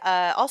 he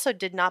also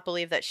did not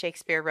believe that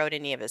Shakespeare wrote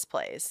any of his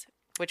plays,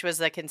 which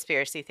was a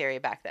conspiracy theory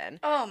back then.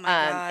 Oh, my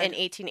God. In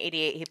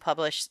 1888, he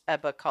published a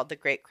book called The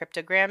Great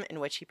Cryptogram,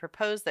 in which he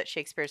proposed that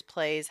Shakespeare's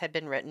plays had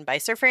been written by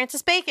Sir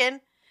Francis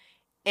Bacon.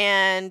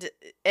 And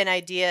an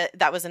idea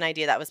that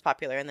was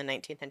popular in the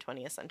 19th and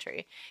 20th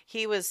century.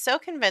 He was so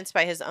convinced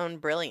by his own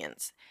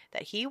brilliance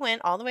that he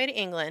went all the way to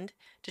England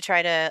to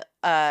try to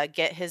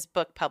get his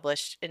book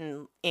published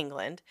in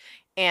England.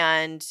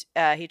 And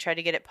he tried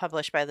to get it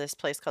published by this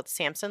place called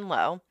Samson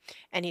Low.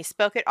 And he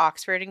spoke at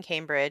Oxford and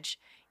Cambridge.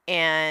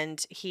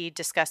 And he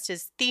discussed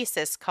his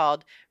thesis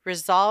called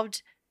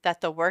Resolved that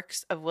the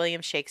works of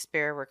William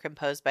Shakespeare were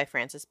composed by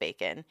Francis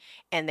Bacon.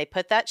 And they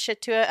put that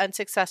shit to an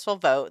unsuccessful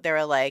vote. They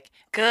were like,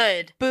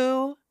 good.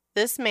 Boo,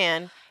 this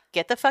man,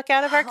 get the fuck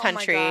out of our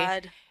country. My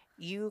God.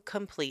 You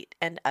complete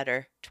and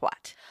utter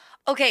twat.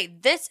 Okay,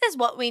 this is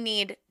what we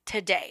need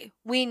today.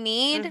 We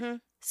need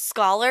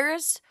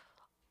scholars.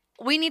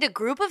 We need a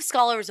group of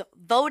scholars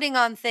voting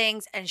on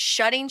things and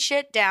shutting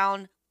shit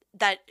down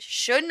that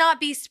should not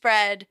be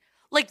spread.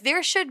 Like,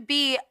 there should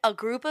be a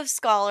group of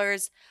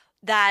scholars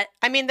that,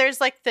 I mean,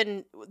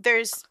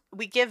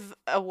 we give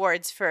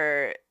awards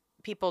for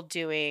people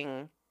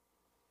doing,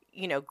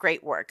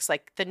 great works,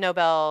 like the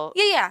Nobel,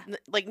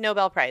 like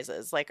Nobel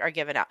prizes, like, are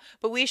given out.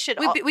 But we should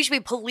be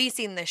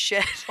policing this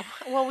shit.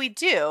 Well, we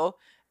do.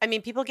 I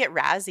mean, people get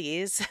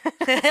Razzies.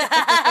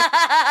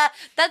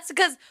 That's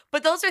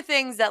but those are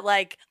things that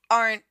like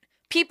aren't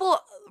people.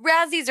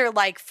 Razzies are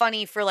like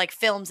funny for like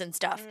films and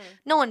stuff.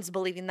 No one's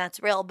believing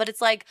that's real, but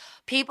it's like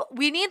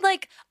we need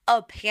like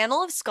a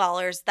panel of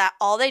scholars that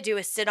all they do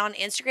is sit on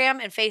Instagram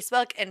and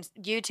Facebook and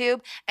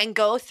YouTube and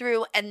go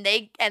through and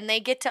they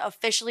get to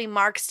officially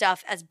mark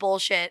stuff as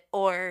bullshit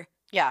or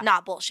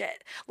not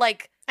bullshit.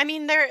 Like, I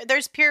mean,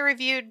 there's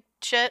peer-reviewed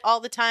shit all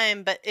the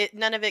time, but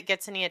none of it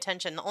gets any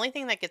attention. The only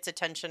thing that gets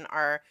attention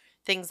are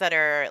things that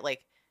are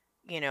like,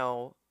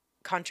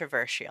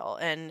 controversial.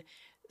 And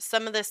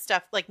some of this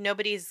stuff, like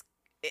nobody's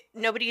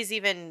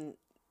even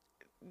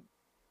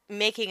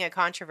making a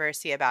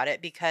controversy about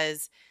it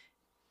because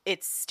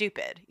it's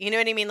stupid. You know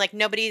what I mean? Like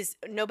nobody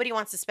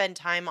wants to spend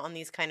time on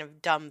these kind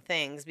of dumb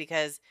things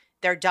because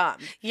they're dumb.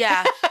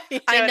 Yeah. You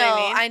know what I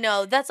mean? I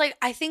know. That's like,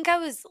 I think I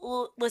was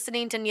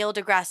listening to Neil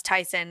deGrasse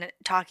Tyson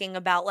talking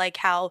about like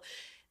how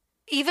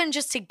even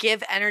just to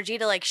give energy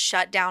to like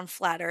shut down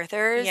flat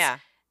earthers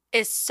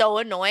is so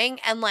annoying.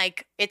 And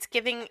like, it's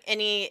giving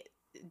any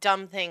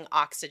dumb thing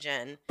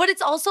oxygen. But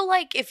it's also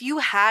like if you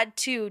had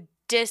to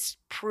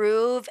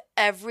disprove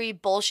every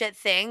bullshit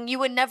thing, you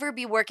would never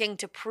be working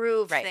to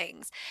prove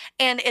things.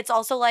 And it's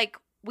also like,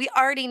 we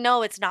already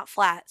know it's not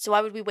flat, so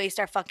why would we waste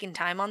our fucking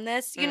time on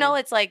this? You know,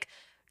 it's like,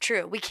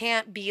 true, we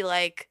can't be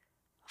like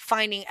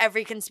finding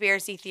every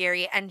conspiracy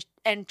theory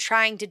and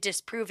trying to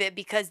disprove it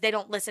because they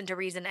don't listen to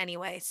reason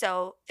anyway.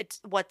 So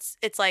it's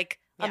like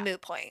a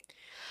moot point.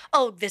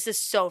 Oh, this is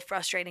so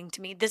frustrating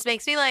to me. This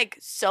makes me like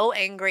so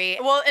angry.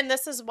 Well, and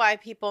this is why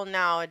people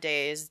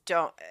nowadays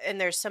don't, and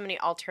there's so many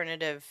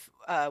alternative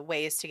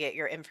ways to get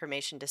your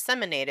information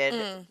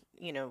disseminated,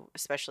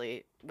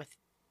 especially with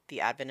the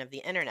advent of the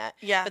internet.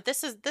 Yeah. But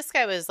this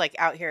guy was like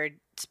out here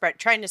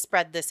trying to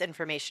spread this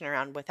information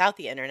around without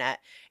the internet.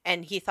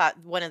 And he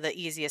thought one of the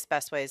easiest,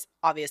 best ways,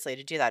 obviously,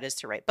 to do that is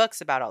to write books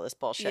about all this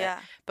bullshit. Yeah.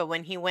 But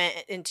when he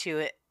went into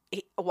it,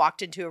 he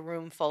walked into a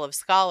room full of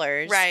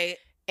scholars. Right.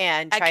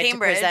 And at tried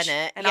Cambridge to present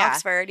it. and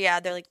Oxford. Yeah,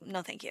 they're like,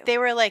 no, thank you. They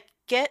were like,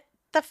 get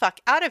the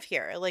fuck out of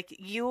here. Like,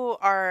 you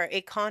are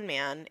a con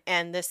man,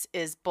 and this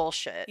is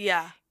bullshit.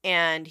 Yeah.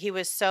 And he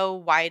was so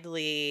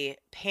widely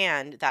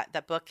panned that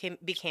the book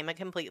became a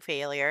complete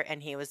failure,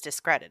 and he was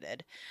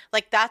discredited.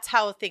 Like, that's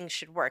how things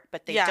should work,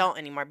 but they don't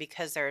anymore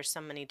because there are so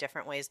many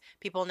different ways.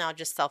 People now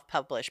just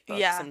self-publish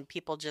books, and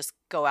people just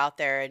go out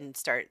there and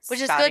start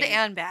Which is good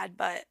and bad,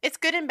 but... It's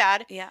good and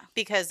bad. Yeah.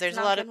 Because there's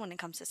a lot of... when it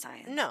comes to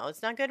science. No,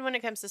 it's not good when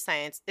it comes to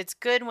science. It's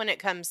good when it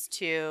comes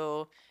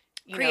to...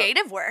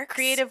 creative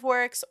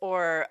works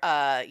or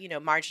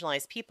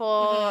marginalized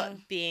people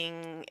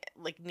being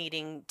like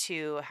needing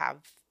to have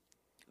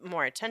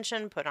more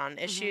attention put on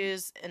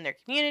issues in their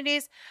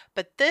communities,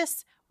 but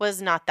this was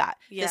not that.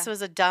 This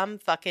was a dumb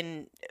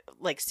fucking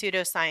like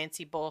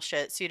pseudoscience-y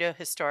bullshit, pseudo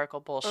historical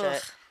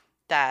bullshit.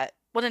 That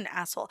what an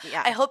asshole.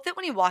 Yeah. I hope that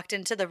when he walked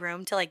into the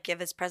room to like give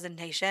his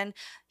presentation,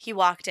 he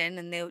walked in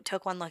and they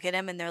took one look at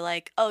him and they're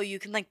like, oh, you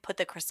can like put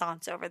the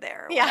croissants over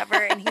there or whatever.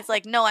 And he's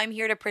like, no, I'm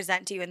here to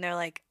present to you. And they're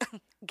like,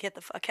 get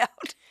the fuck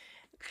out.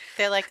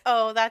 They're like,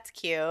 oh, that's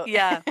cute.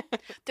 Yeah.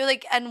 They're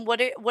like, and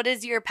what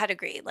is your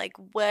pedigree? Like,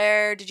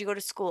 where did you go to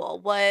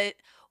school?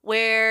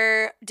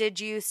 Where did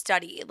you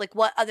study? Like,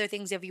 what other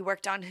things have you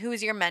worked on?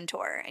 Who's your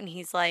mentor? And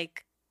he's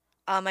like,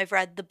 I've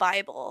read the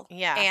Bible.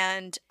 Yeah.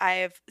 And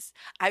I've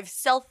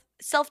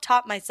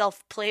self-taught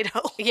myself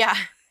Play-Doh. Yeah.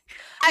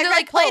 I read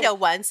like Play-Doh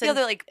once. And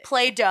they're like,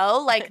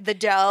 Play-Doh, like the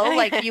dough,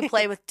 like you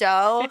play with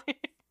dough.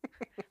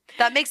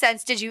 That makes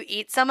sense. Did you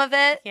eat some of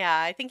it? Yeah,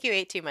 I think you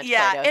ate too much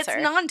Play-Doh, Play-Doh, it's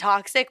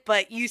non-toxic,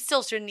 but you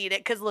still shouldn't eat it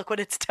because look what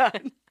it's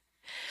done.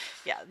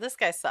 Yeah, this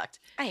guy sucked.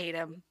 I hate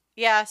him.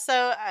 Yeah,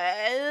 so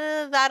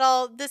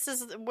this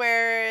is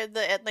where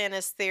the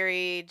Atlantis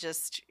theory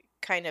just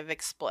kind of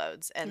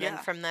explodes. And then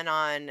from then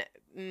on,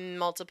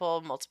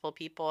 multiple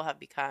people have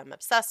become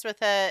obsessed with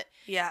it.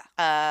 Yeah.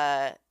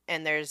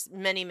 And there's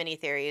many, many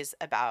theories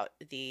about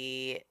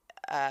the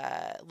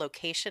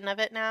location of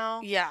it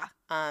now. Yeah.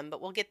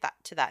 But we'll get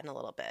to that in a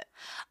little bit.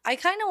 I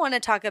kind of want to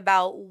talk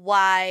about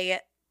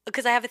why,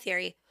 because I have a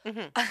theory.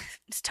 Mm-hmm.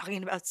 Just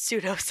talking about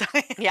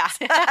pseudoscience. Yeah.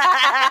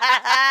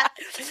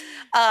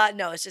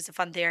 No, it's just a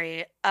fun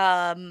theory.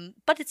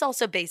 But it's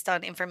also based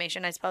on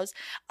information, I suppose.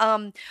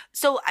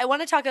 So I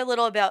want to talk a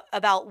little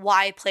about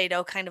why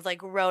Plato kind of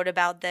like wrote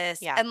about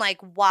this and like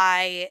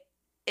why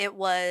it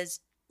was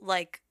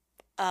like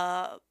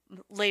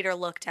later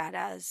looked at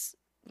as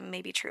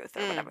maybe truth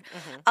or whatever.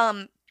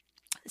 Mm-hmm.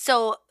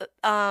 So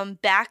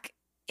back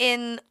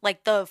in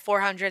like the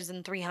 400s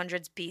and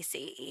 300s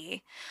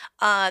BCE,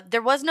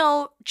 there was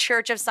no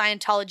Church of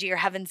Scientology or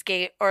Heaven's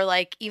Gate or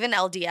like even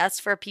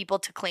LDS for people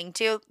to cling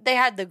to. They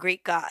had the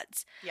Greek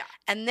gods. Yeah.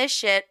 And this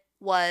shit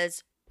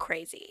was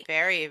crazy.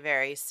 Very,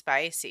 very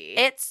spicy.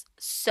 It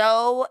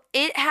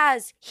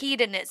has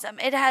hedonism.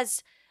 It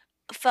has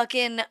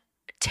fucking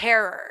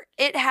terror.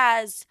 It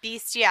has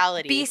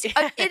bestiality.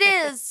 It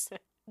is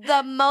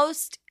the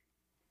most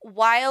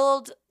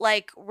wild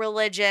like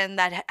religion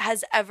that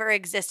has ever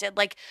existed.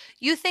 Like,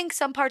 you think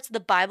some parts of the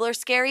Bible are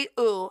scary?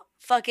 Ooh,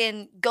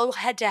 fucking go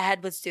head to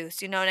head with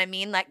Zeus. You know what I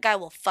mean? That guy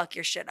will fuck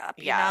your shit up.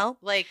 You know?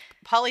 Like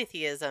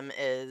polytheism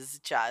is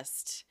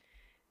just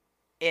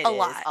a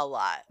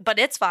lot. But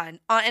it's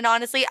fun. And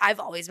honestly, I've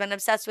always been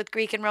obsessed with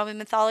Greek and Roman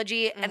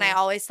mythology, and I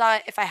always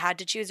thought if I had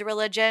to choose a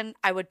religion,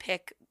 I would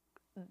pick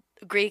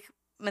Greek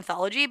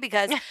mythology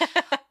because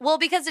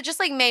it just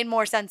like made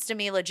more sense to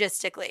me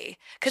logistically,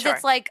 because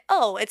it's like,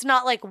 oh, it's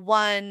not like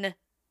one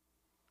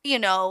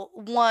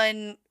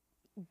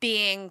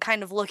being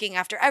kind of looking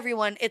after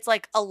everyone. It's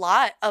like a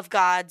lot of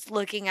gods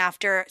looking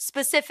after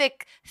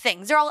specific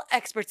things. They're all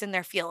experts in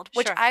their field,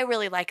 which Sure. I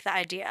really like the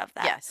idea of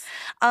that. Yes.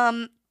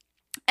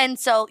 And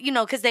so, you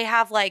know, because they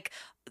have like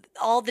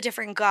all the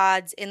different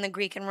gods in the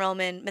Greek and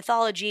Roman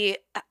mythology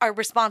are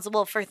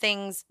responsible for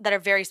things that are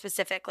very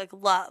specific, like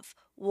love,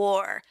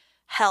 war,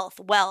 health,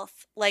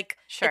 wealth. Like,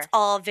 Sure. it's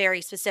all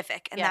very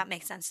specific. And Yeah. that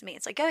makes sense to me.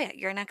 It's like, oh, yeah,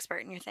 you're an expert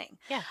in your thing.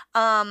 Yeah.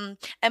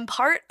 And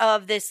part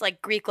of this,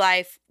 like, Greek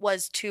life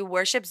was to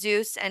worship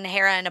Zeus and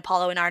Hera and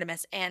Apollo and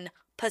Artemis and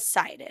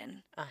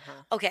Poseidon.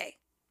 Uh-huh. Okay.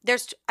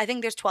 I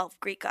think there's 12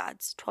 Greek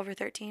gods, 12 or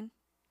 13.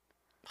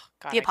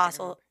 God, The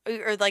apostle,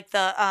 or like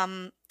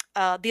the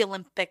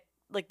Olympic,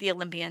 like the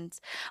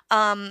Olympians.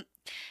 And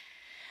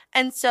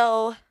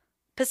so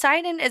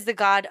Poseidon is the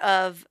god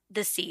of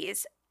the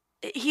seas.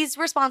 He's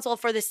responsible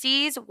for the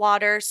seas,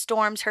 water,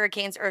 storms,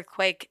 hurricanes,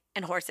 earthquake,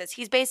 and horses.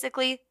 He's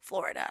basically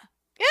Florida.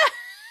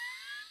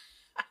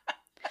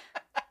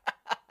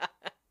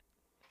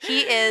 He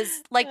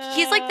is like,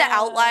 he's like the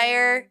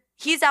outlier.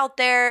 He's out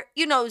there.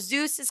 You know,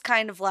 Zeus is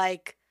kind of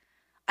like,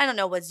 I don't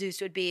know what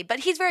Zeus would be, but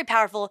he's very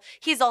powerful.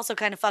 He's also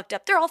kind of fucked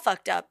up. They're all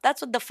fucked up. That's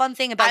what the fun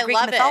thing about Greek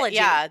mythology.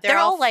 Yeah, they're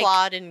all like,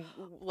 flawed and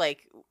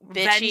like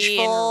bitchy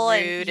vengeful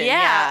and rude.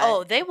 Yeah.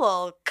 Oh, they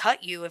will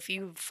cut you if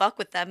you fuck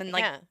with them, and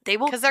like they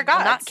will, 'cause they're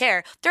gods. Not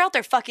care. They're out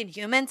there fucking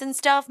humans and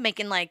stuff,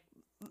 making like,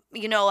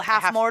 you know,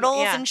 half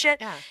mortals and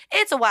shit. Yeah.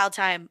 It's a wild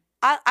time.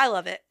 I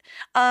love it.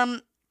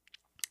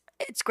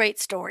 It's great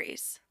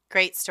stories.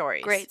 Great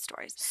stories. Great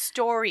stories.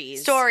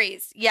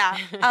 Stories. Yeah.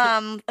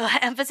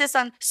 Emphasis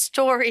on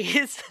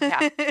stories.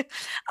 Yeah.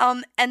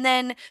 And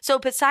then, so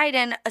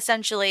Poseidon,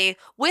 essentially,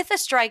 with a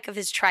strike of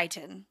his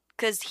Triton,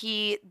 because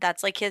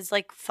that's like his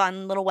like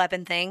fun little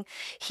weapon thing,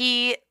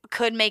 he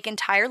could make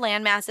entire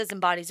land masses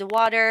and bodies of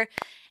water.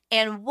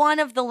 And one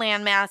of the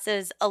land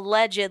masses,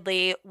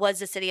 allegedly, was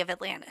the city of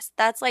Atlantis.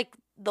 That's like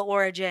the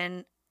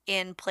origin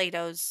in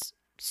Plato's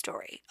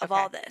story of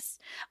all this.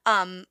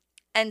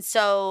 And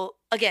so,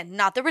 again,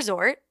 not the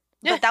resort,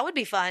 but that would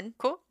be fun.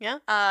 Cool, yeah.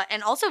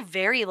 And also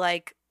very,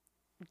 like,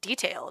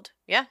 detailed.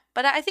 Yeah.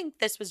 But I think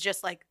this was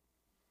just, like,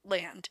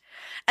 land.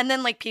 And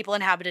then, like, people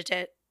inhabited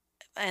it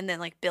and then,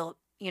 like, built,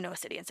 you know, a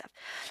city and stuff.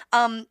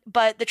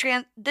 But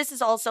this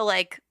is also,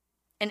 like,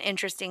 an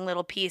interesting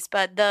little piece.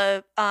 But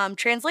the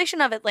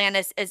translation of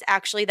Atlantis is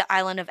actually the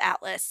island of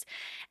Atlas.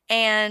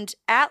 And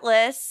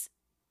Atlas...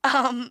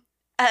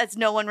 as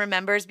no one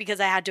remembers because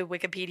I had to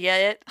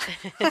Wikipedia it,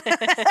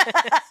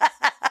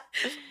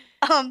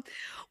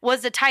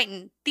 was a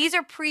Titan. These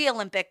are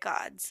pre-Olympic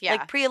gods,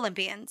 like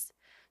pre-Olympians.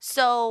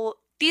 So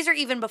these are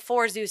even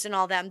before Zeus and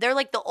all them. They're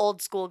like the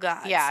old school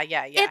gods. Yeah.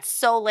 It's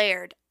so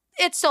layered.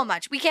 It's so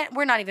much.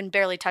 We're not even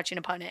barely touching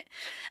upon it.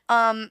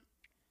 And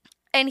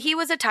he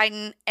was a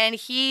Titan, and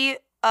he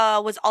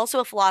was also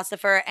a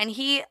philosopher, and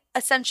he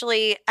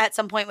essentially at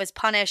some point was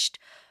punished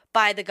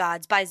by the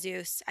gods, by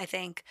Zeus, I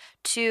think,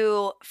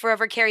 to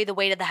forever carry the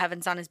weight of the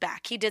heavens on his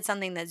back. He did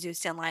something that Zeus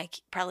didn't like.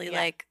 Probably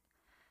like,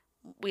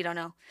 we don't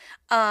know.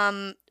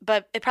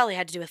 But it probably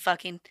had to do with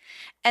fucking.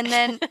 And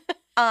then,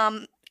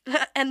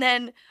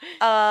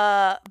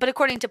 but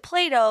according to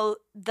Plato,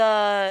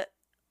 the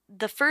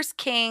first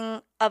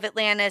king of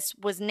Atlantis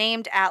was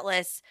named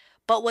Atlas,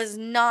 but was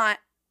not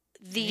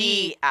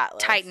the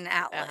Atlas. Titan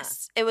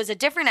Atlas. It was a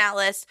different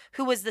Atlas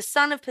who was the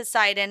son of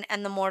Poseidon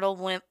and the mortal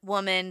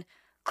woman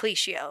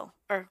Cleito.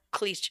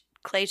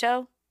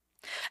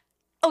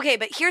 Okay,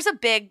 but here's a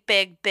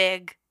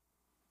big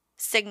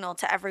signal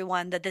to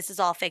everyone that this is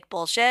all fake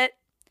bullshit.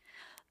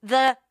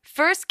 The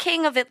first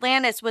king of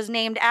Atlantis was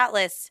named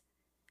Atlas,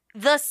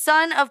 the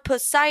son of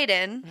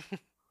Poseidon,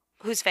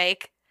 who's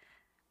fake,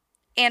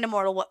 and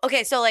immortal.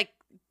 Okay, so like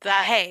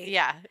that. Hey,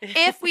 yeah.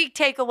 If we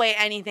take away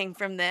anything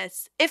from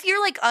this, if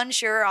you're like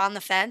unsure on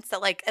the fence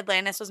that like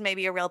Atlantis was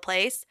maybe a real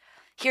place,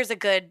 here's a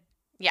good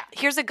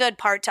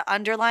part to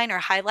underline or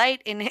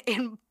highlight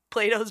in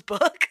Plato's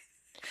book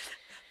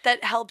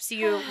that helps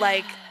you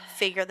like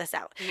figure this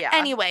out. Yeah.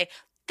 Anyway,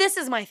 this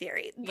is my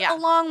theory. Yeah. A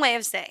long way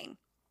of saying,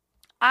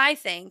 I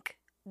think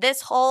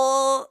this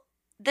whole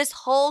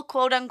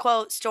quote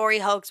unquote story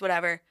hoax,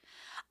 whatever,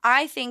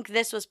 I think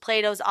this was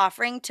Plato's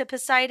offering to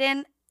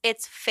Poseidon.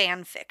 It's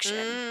fan fiction.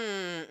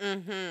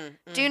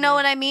 Do you know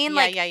what I mean?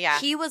 Yeah.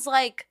 He was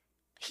like,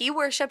 he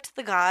worshipped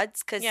the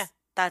gods because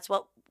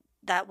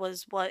that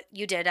was what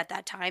you did at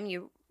that time.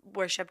 You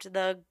worshipped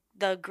the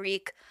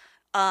Greek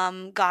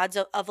gods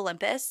of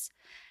Olympus.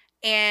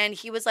 And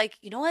he was like,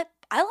 you know what?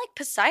 I like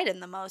Poseidon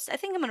the most. I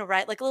think I'm going to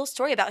write like a little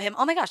story about him.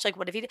 Oh my gosh, like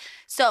what if he did?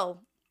 So.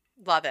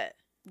 Love it.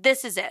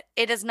 This is it.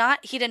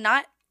 He did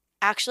not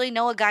actually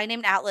know a guy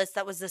named Atlas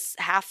that was this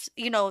half,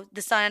 you know,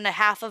 the son,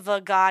 half of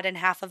a god and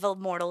half of a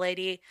mortal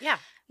lady. Yeah.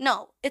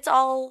 No, it's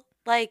all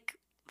like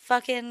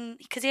fucking,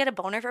 because he had a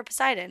boner for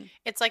Poseidon.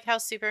 It's like how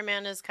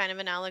Superman is kind of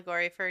an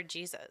allegory for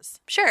Jesus.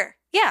 Sure.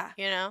 Yeah.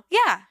 You know?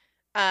 Yeah.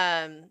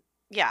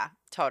 Yeah,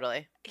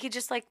 totally. He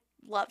just like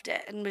loved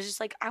it and was just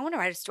like, I want to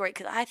write a story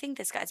because I think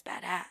this guy's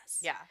badass.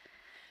 Yeah.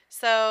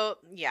 So,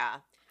 yeah.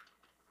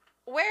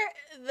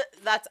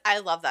 I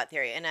love that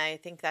theory, and I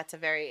think that's a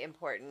very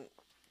important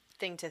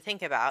thing to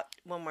think about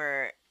when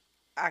we're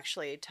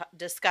actually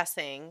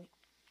discussing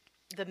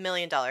the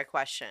 $1,000,000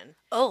 question.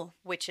 Oh.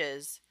 Which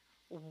is,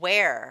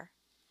 where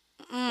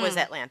was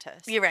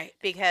Atlantis? You're right.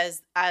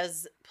 Because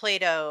as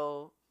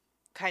Plato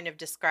kind of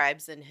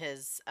describes in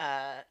his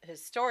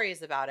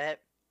stories about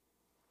it,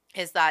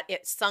 is that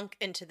it sunk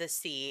into the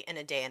sea in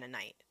a day and a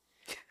night.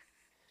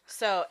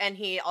 So, and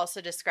he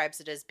also describes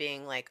it as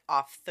being like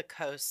off the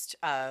coast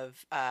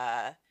of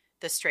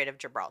the Strait of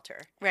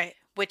Gibraltar. Right.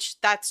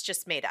 Which that's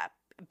just made up.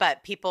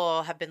 But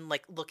people have been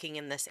like looking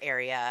in this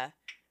area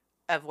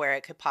of where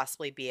it could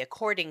possibly be,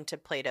 according to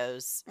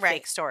Plato's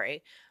fake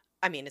story.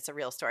 I mean, it's a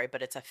real story,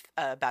 but it's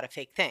about a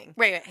fake thing.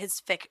 Right. His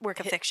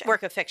work of fiction.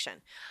 Work of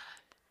fiction.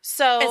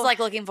 So it's like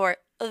looking for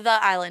the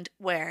island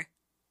where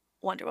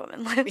Wonder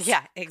Woman lives.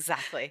 Yeah,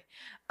 exactly.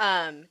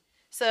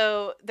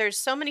 So there's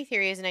so many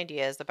theories and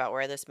ideas about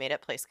where this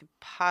made-up place could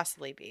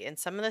possibly be, and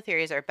some of the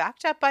theories are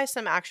backed up by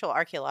some actual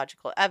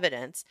archaeological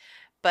evidence,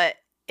 but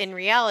in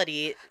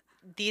reality,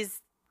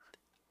 these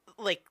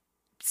like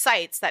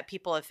sites that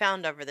people have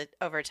found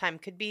over time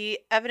could be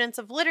evidence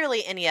of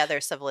literally any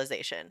other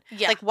civilization.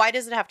 Yeah. Like, why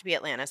does it have to be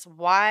Atlantis?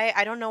 Why?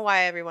 I don't know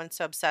why everyone's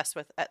so obsessed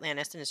with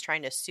Atlantis and is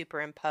trying to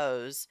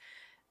superimpose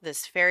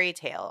this fairy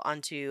tale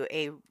onto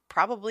a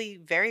probably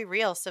very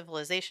real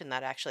civilization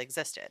that actually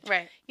existed.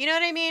 Right. You know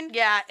what I mean?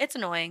 Yeah, it's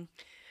annoying.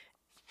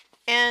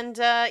 And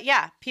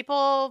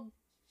people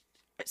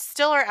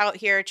still are out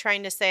here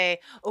trying to say,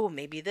 oh,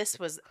 maybe this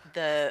was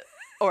the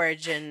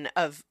origin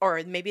of,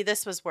 or maybe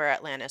this was where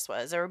Atlantis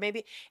was, or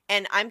maybe,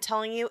 and I'm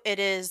telling you, it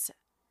is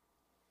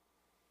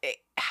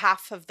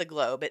half of the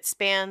globe. It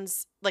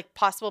spans like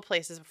possible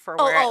places for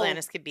where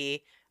Atlantis could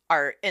be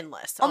are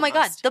endless. Oh my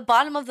God, the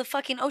bottom of the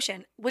fucking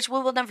ocean, which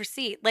we will never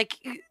see. Like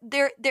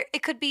there,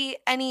 it could be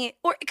any,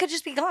 or it could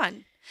just be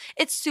gone.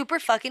 It's super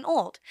fucking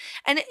old,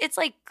 and it's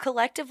like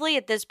collectively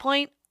at this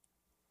point,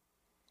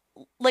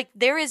 like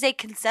there is a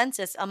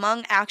consensus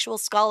among actual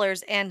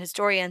scholars and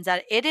historians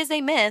that it is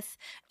a myth,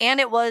 and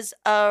it was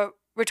a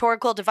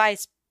rhetorical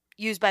device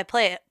used by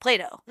Plato.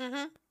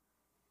 Mm-hmm.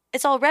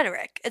 It's all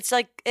rhetoric. It's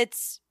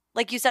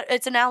like you said,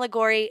 it's an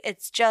allegory.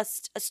 It's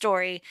just a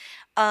story.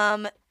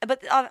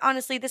 But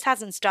honestly, this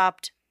hasn't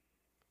stopped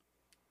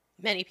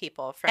many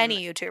people from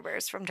any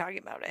YouTubers from talking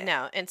about it.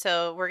 No. And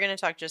so we're going to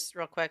talk just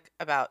real quick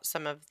about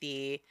some of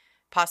the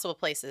possible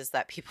places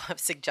that people have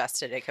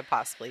suggested it could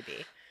possibly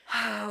be.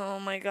 Oh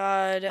my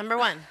God. Number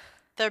 1,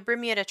 the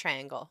Bermuda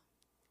Triangle.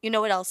 You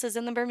know what else is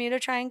in the Bermuda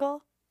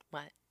Triangle?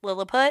 What?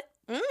 Lilliput.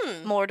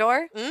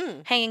 Mordor.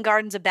 Hanging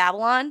Gardens of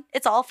Babylon.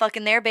 It's all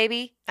fucking there,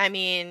 baby. I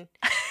mean,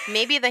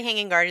 maybe the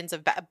Hanging Gardens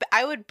of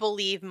I would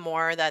believe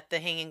more that the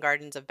Hanging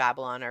Gardens of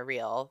Babylon are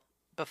real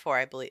before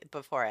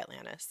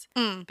Atlantis.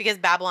 Because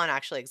Babylon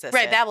actually existed.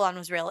 Right, Babylon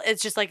was real.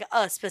 It's just like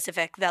a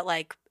specific that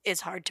like is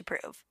hard to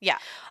prove. Yeah.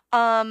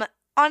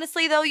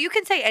 Honestly though, you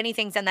can say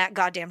anything's in that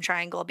goddamn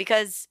triangle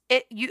because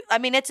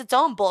it's its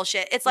own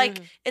bullshit. It's like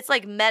it's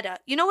like meta.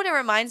 You know what it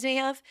reminds me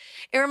of?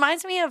 It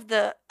reminds me of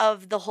the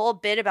whole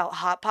bit about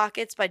Hot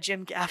Pockets by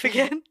Jim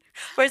Gaffigan.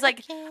 Where it's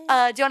like, do you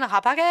want a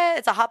Hot Pocket?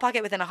 It's a Hot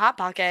Pocket within a Hot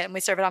Pocket, and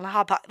we serve it on a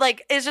Hot Pocket.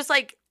 Like, it's just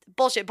like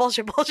bullshit.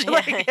 Yeah,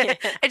 Like,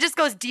 it just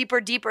goes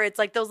deeper. It's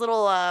like those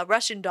little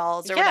Russian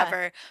dolls or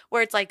whatever,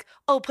 where it's like,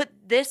 oh, put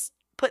this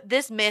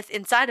myth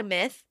inside a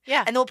myth,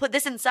 and then we'll put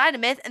this inside a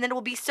myth, and then it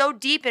will be so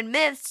deep in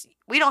myths,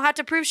 we don't have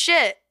to prove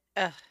shit.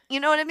 You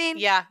know what I mean?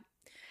 Yeah.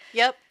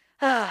 Yep.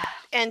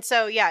 And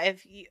so,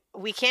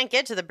 we can't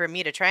get to the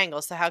Bermuda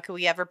Triangle, so how could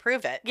we ever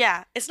prove it?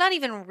 Yeah. It's not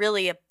even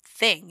really a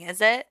thing,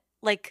 is it?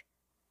 Like...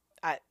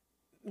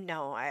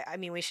 No, I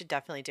mean, we should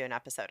definitely do an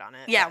episode on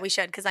it. Yeah, we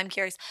should, because I'm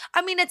curious.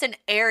 I mean, it's an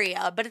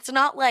area, but it's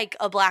not like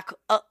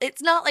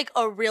it's not like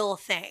a real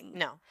thing.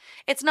 No.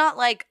 It's not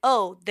like,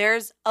 oh,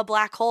 there's a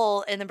black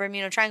hole in the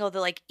Bermuda Triangle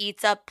that like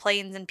eats up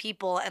planes and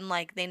people and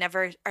like they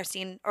never are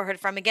seen or heard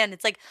from again.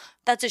 It's like,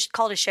 that's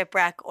called a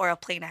shipwreck or a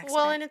plane accident.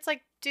 Well, and it's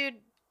like, dude,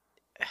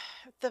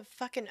 the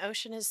fucking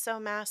ocean is so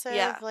massive.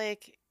 Yeah.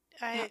 Like...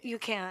 you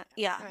can't.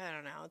 Yeah. I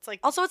don't know. It's like...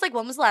 Also, it's like,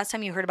 when was the last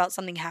time you heard about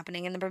something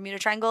happening in the Bermuda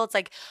Triangle? It's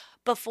like,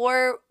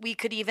 before we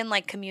could even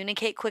like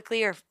communicate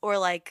quickly or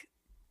like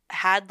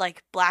had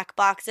like black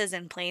boxes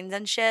and planes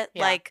and shit.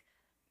 Yeah. Like,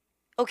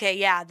 okay,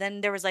 yeah. Then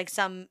there was like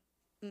some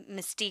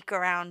mystique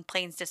around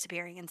planes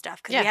disappearing and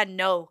stuff because we had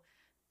no...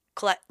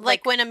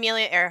 Like when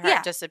Amelia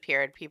Earhart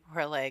disappeared, people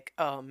were like,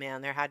 oh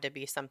man, there had to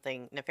be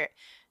something nefarious.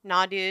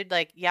 Nah, dude.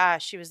 Like, yeah,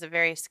 she was a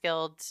very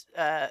skilled...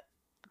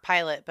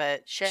 pilot,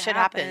 but shit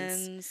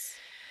happens.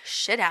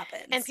 Shit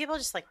happens. And people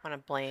just like want to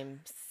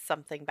blame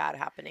something bad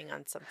happening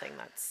on something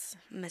that's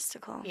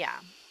mystical. Yeah.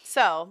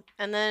 So,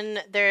 and then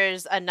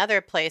there's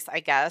another place, I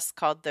guess,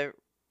 called the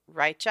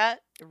Richat.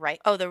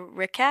 Oh, the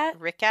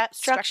Richat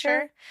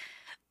structure.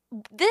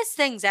 This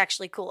thing's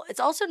actually cool. It's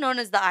also known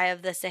as the Eye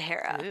of the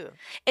Sahara. Ooh.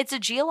 It's a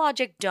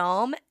geologic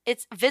dome.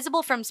 It's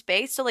visible from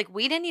space, so like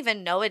we didn't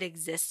even know it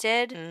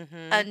existed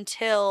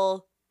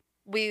until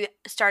we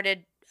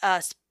started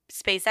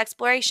space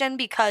exploration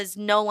because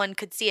no one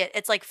could see it.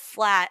 It's like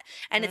flat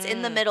and it's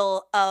in the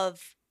middle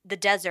of the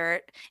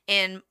desert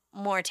in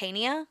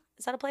Mauritania.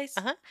 Is that a place?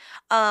 Uh-huh.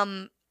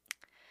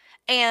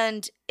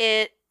 And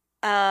it's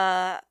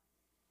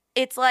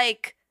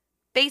like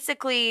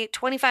basically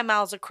 25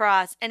 miles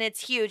across and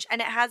it's huge and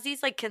it has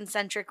these like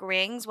concentric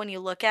rings when you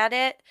look at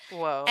it.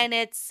 Whoa. And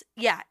it's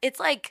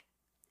like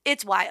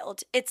it's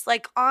wild. It's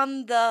like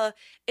the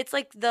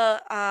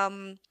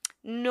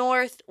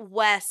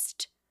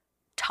northwest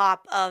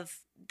top of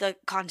the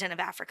continent of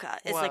Africa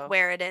is Whoa. like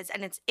where it is,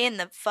 and it's in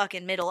the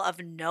fucking middle of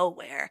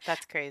nowhere.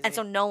 That's crazy. And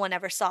so no one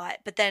ever saw it.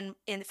 But then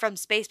from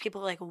space,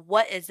 people were like,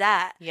 "What is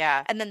that?"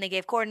 Yeah. And then they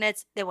gave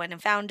coordinates. They went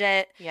and found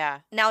it. Yeah.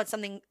 Now it's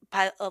something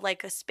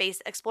like a space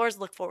explorers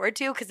look forward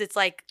to because it's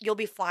like you'll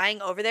be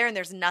flying over there and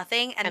there's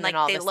nothing, and like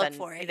they look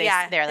for it.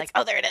 They're like,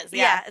 "Oh, there it is."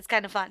 Yeah, it's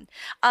kind of fun.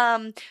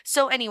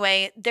 So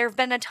anyway, there have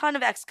been a ton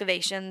of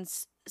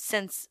excavations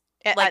since.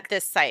 At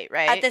this site,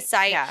 right? At this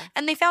site. Yeah.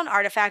 And they found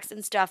artifacts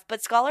and stuff,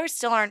 but scholars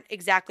still aren't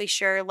exactly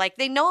sure. Like,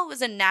 they know it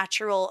was a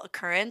natural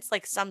occurrence,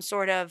 like some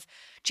sort of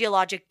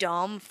geologic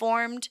dome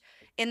formed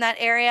in that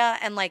area.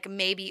 And, like,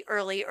 maybe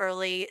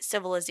early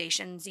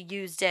civilizations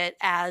used it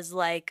as,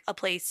 like, a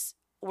place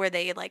where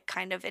they, like,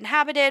 kind of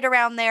inhabited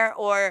around there.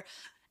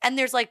 And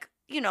there's, like,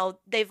 you know,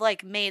 they've,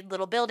 like, made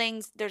little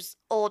buildings. There's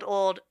old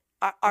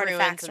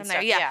artifacts from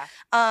there. Yeah.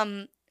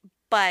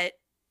 But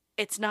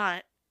it's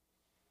not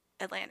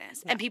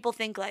Atlantis. No. And people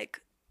think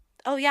like,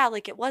 oh yeah,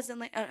 like it wasn't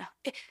like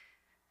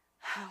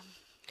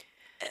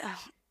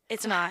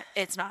it's not.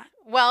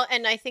 Well,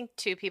 and I think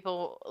too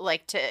people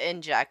like to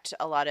inject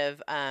a lot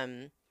of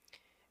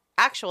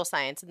actual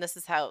science, and this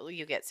is how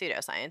you get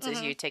pseudoscience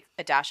is you take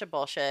a dash of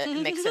bullshit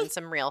and mix in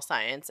some real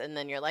science, and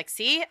then you're like,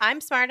 see,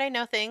 I'm smart, I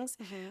know things.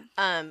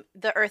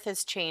 The earth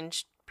has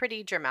changed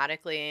pretty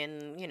dramatically,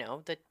 and you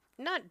know,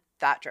 not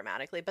that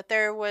dramatically, but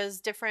there was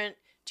different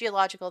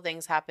geological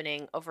things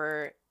happening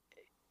over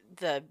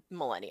the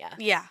millennia.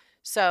 Yeah.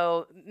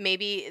 So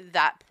maybe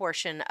that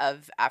portion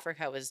of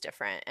Africa was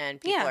different,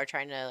 and people are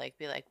trying to like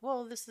be like,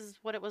 well, this is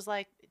what it was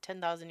like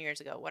 10,000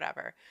 years ago,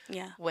 whatever.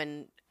 Yeah.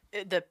 When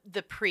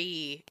the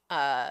pre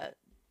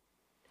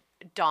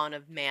dawn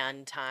of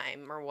man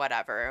time or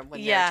whatever,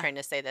 when they're trying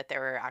to say that there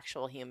were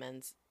actual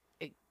humans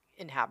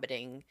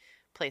inhabiting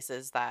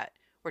places that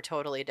were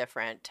totally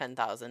different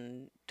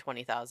 10,000,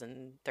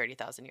 20,000,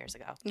 30,000 years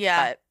ago.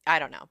 Yeah. But I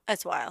don't know.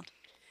 That's wild.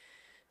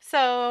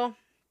 So,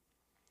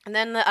 and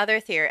then another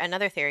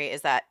theory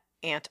is that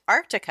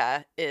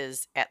Antarctica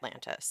is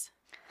Atlantis.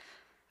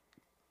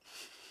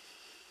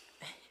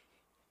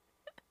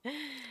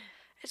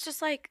 It's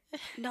just like,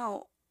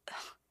 no.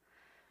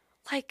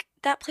 Like,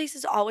 that place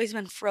has always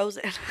been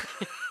frozen.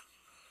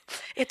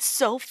 It's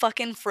so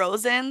fucking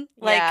frozen.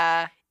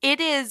 Like, it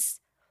is,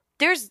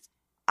 there's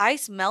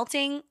ice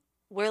melting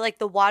where, like,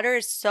 the water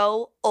is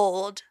so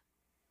old.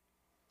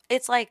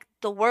 It's like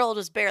the world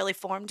was barely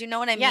formed. You know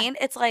what I mean?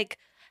 It's like,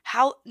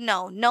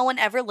 no one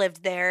ever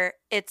lived there.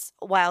 It's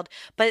wild.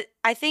 But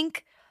I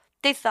think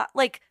they thought,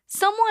 like,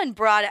 someone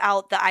brought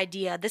out the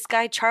idea. This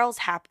guy, Charles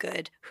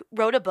Hapgood,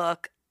 wrote a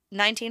book,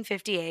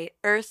 1958,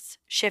 Earth's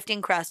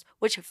Shifting Crust,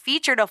 which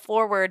featured a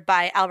foreword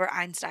by Albert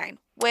Einstein,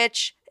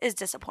 which is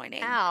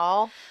disappointing.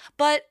 Ow.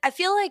 But I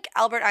feel like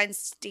Albert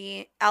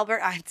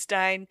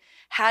Einstein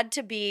had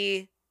to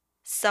be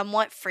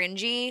somewhat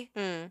fringy.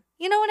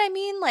 You know what I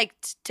mean? Like,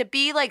 to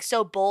be, like,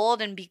 so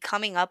bold and be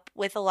coming up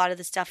with a lot of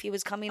the stuff he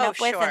was coming up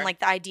with and, like,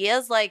 the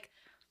ideas. Like,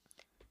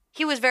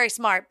 he was very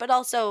smart, but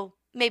also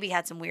maybe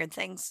had some weird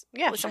things.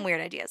 Yeah, some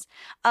weird ideas.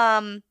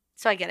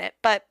 So I get it.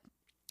 But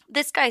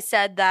this guy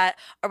said that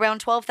around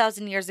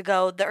 12,000 years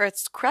ago, the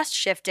Earth's crust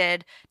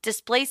shifted,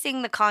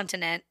 displacing the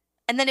continent,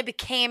 and then it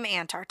became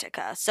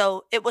Antarctica.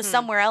 So it was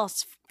somewhere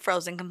else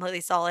frozen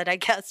completely solid, I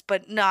guess,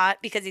 but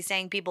not, because he's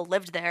saying people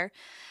lived there.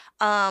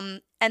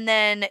 And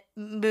then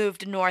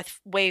moved north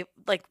way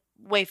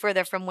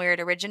further from where it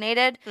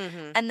originated.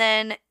 And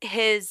then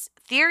his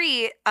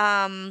theory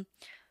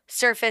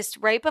surfaced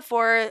right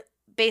before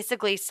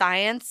basically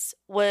science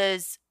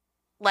was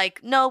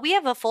like, no, we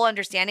have a full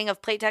understanding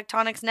of plate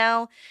tectonics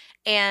now.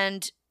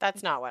 And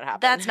that's not what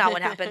happens. That's not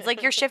what happens.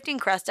 Like, your shifting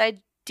crust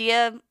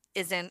idea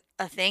isn't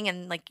a thing,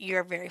 and like,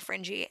 you're very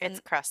fringy. And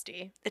it's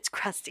crusty. It's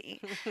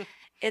crusty.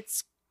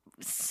 It's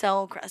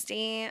so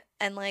crusty.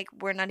 And like,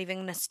 we're not even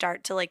going to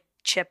start to like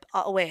chip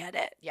away at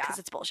it. Yeah. Because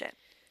it's bullshit.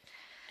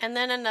 And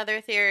then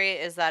another theory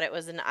is that it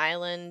was an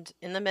island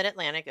in the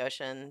mid-Atlantic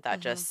Ocean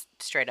that just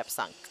straight up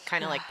sunk,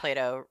 kind of like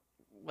Plato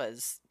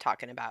was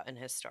talking about in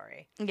his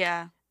story.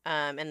 Yeah.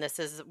 And this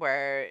is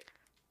where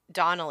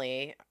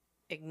Donnelly,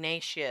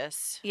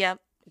 Ignatius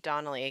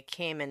Donnelly,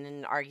 came in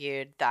and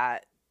argued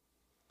that,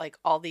 like,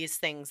 all these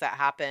things that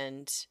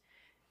happened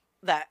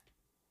that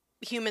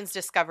humans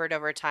discovered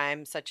over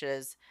time, such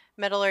as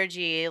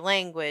metallurgy,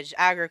 language,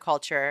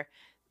 agriculture,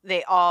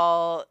 they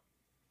all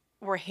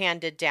were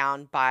handed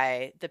down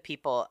by the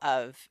people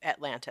of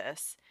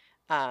Atlantis.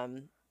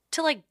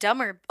 To like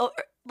dumber,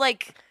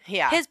 like,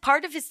 his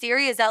part of his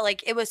theory is that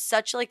like it was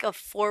such like a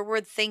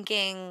forward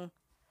thinking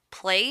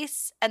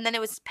place, and then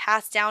it was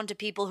passed down to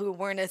people who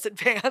weren't as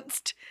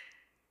advanced.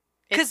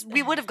 Because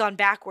we would have gone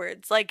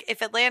backwards. Like,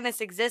 if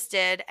Atlantis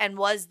existed and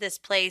was this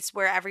place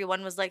where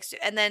everyone was like,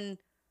 and then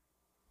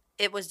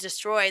it was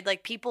destroyed,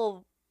 like,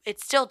 people, it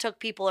still took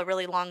people a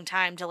really long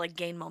time to, like,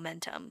 gain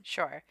momentum.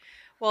 Sure.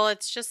 Well,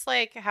 it's just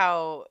like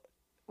how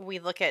we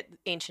look at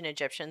ancient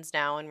Egyptians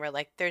now and we're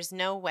like, there's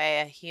no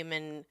way a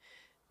human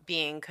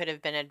being could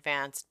have been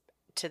advanced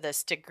to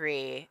this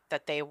degree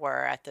that they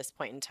were at this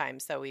point in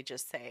time. So we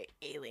just say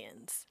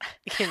aliens,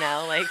 you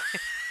know, like...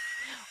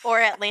 Or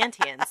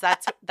Atlanteans.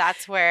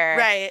 That's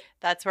where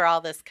that's where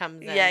all this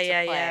comes into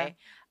play.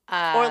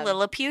 Yeah. Or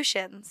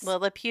Lilliputians.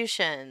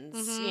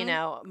 You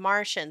know,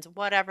 Martians,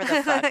 whatever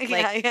the fuck.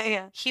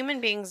 Like,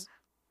 human beings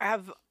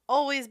have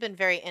always been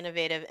very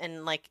innovative,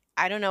 and like,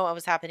 I don't know what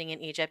was happening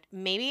in Egypt.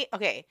 Maybe,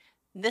 okay,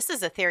 this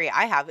is a theory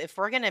I have. If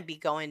we're gonna be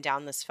going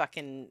down this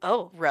fucking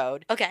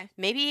road, okay,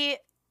 maybe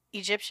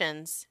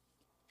Egyptians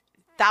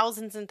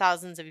thousands and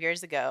thousands of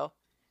years ago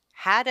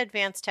had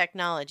advanced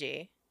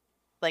technology,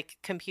 like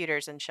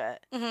computers and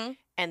shit. Mm-hmm.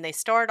 And they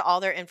stored all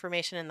their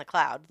information in the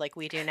cloud like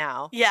we do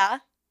now. Yeah.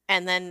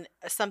 And then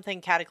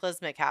something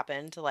cataclysmic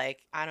happened,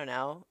 like, I don't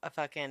know,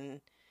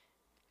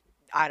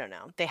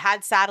 they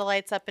had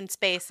satellites up in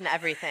space and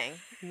everything,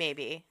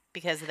 maybe,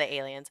 because of the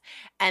aliens.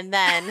 And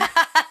then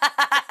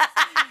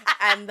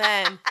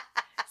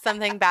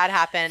something bad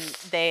happened.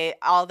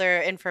 All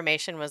their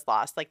information was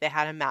lost. Like, they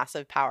had a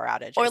massive power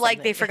outage. Or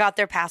like they forgot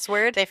their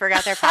password. They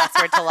forgot their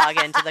password to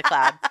log into the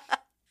cloud.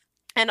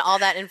 And all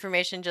that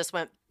information just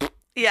went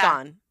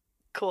gone.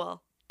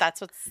 Cool.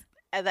 That's what's...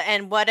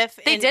 And what if...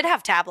 They did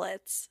have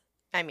tablets.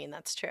 I mean,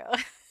 that's true.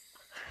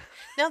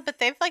 No, but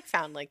they've, like,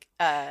 found, like,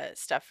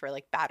 stuff for,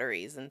 like,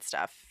 batteries and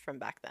stuff from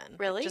back then.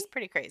 Really? Which is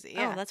pretty crazy.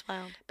 Yeah. Oh, that's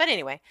wild. But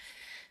anyway,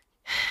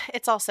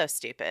 it's all so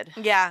stupid.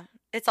 Yeah,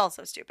 it's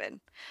also stupid.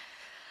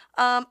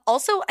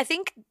 Also, I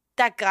think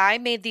that guy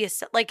made the...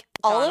 Like,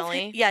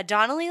 Donnelly?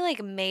 Donnelly,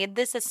 like, made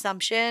this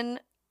assumption,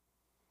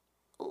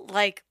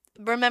 like...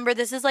 Remember,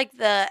 this is like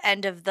the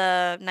end of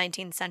the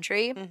 19th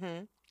century,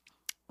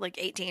 like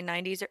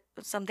 1890s or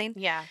something.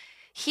 Yeah.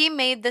 He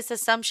made this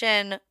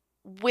assumption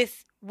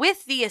with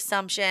the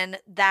assumption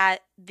that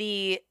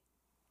the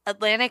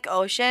Atlantic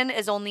Ocean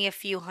is only a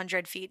few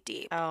hundred feet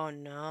deep. Oh,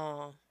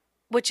 no.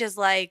 Which is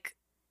like,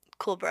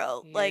 cool,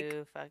 bro.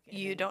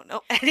 You don't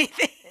know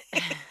anything.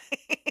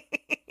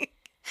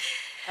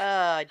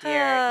 Oh, dear.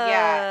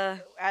 Yeah.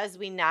 As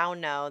we now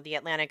know, the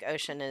Atlantic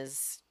Ocean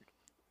is...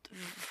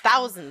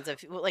 thousands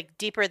of, like,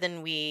 deeper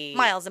than we...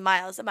 Miles and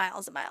miles and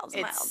miles and miles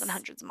and miles and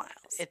hundreds of miles.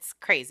 It's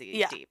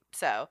crazy deep.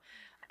 So,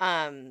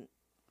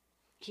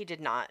 he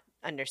did not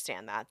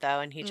understand that, though,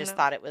 and he just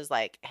thought it was,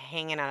 like,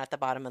 hanging out at the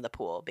bottom of the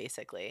pool,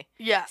 basically.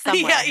 Yeah.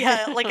 Somewhere.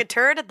 Yeah, like a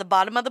turd at the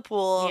bottom of the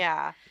pool.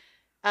 Yeah.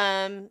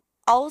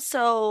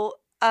 Also,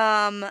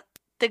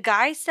 the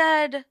guy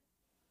said...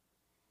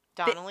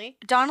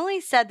 Donnelly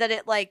said that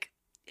it, like...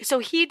 So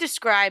he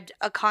described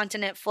a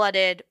continent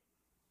flooded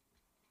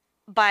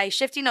by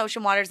shifting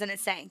ocean waters, and it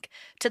sank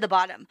to the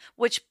bottom,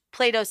 which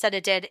Plato said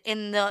it did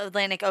in the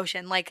Atlantic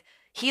Ocean. Like,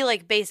 he,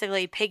 like,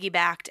 basically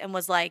piggybacked and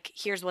was like,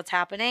 here's what's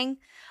happening.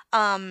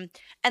 And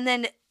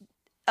then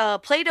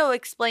Plato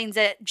explains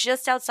it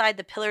just outside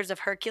the Pillars of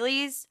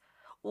Hercules,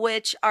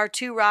 which are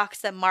two rocks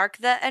that mark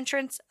the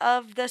entrance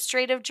of the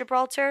Strait of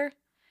Gibraltar.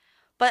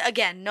 But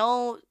again,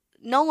 no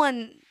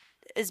one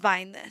is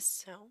buying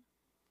this. No.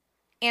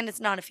 And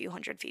it's not a few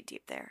hundred feet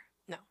deep there.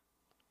 No.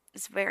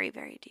 It's very,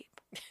 very deep.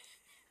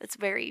 It's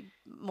very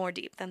more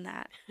deep than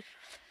that.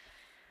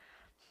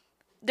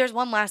 There's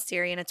one last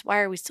theory, and it's, why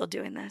are we still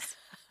doing this?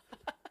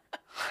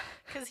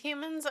 Because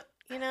humans,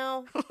 you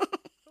know...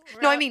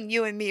 No, I mean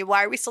you and me.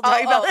 Why are we still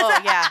talking about this? Oh,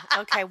 yeah.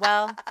 Okay,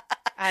 well,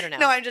 I don't know.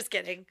 No, I'm just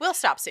kidding. We'll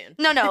stop soon.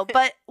 No,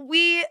 but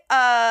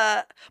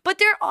but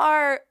there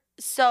are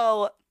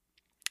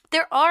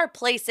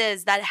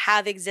places that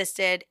have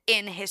existed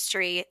in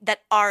history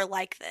that are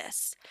like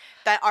this.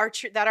 That are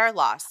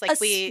lost. Like,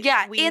 we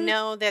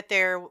know that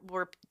there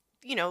were...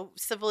 you know,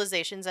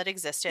 civilizations that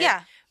existed.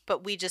 Yeah.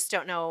 But we just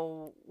don't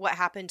know what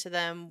happened to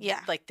them.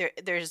 Yeah. Like,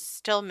 there's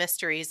still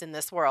mysteries in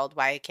this world.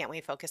 Why can't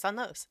we focus on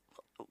those?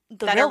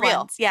 That are real.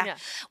 Ones. Yeah.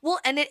 Well,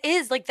 and it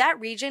is, like, that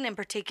region in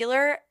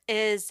particular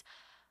is,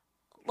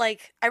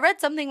 like, I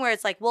read something where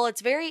it's like, well, it's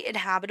very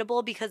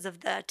inhabitable because of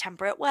the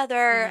temperate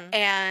weather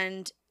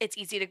and it's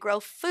easy to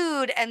grow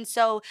food. And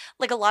so,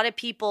 like, a lot of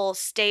people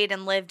stayed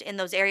and lived in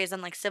those areas,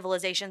 and, like,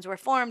 civilizations were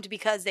formed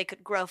because they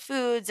could grow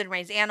foods and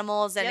raise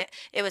animals, and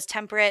it was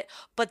temperate.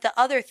 But the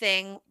other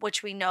thing,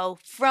 which we know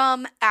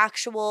from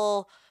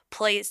actual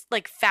place,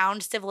 like,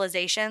 found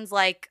civilizations,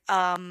 like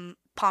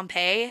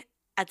Pompeii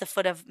at the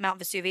foot of Mount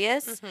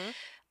Vesuvius,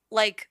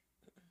 like,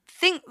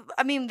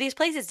 these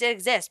places did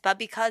exist, but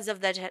because of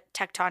the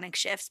tectonic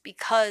shifts,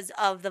 because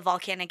of the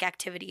volcanic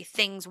activity,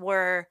 things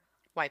were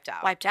wiped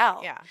out.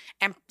 Yeah.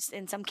 And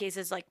in some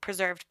cases, like,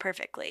 preserved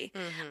perfectly.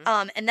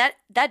 And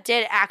that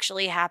did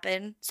actually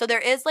happen. So there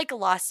is, like, a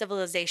lost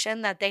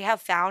civilization that they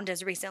have found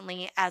as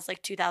recently as,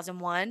 like,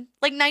 2001,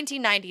 like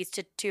 1990s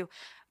to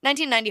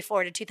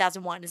 1994 to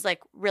 2001 is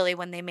like really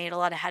when they made a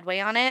lot of headway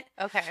on it.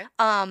 Okay.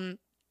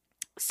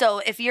 So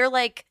if you're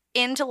like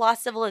into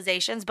lost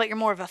civilizations, but you're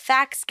more of a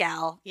facts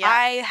gal, Yeah.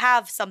 I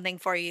have something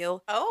for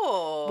you.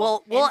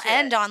 Oh. We'll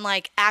end on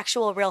like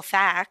actual real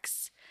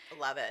facts.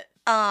 Love it.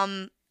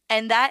 And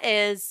that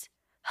is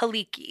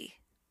Heliki,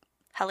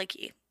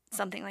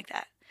 something like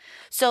that.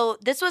 So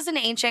this was an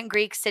ancient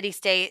Greek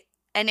city-state,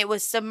 and it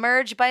was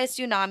submerged by a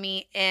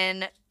tsunami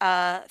in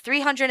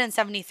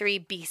 373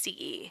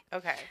 BCE.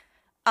 Okay.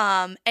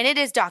 And it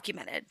is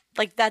documented.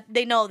 Like that,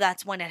 they know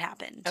that's when it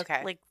happened.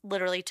 Okay. Like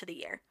literally to the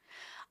year.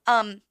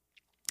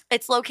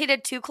 It's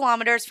located 2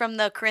 kilometers from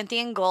the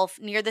Corinthian Gulf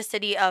near the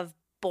city of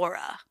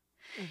Bora.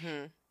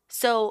 Mm-hmm.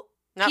 So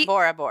not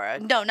Bora Bora.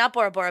 No, not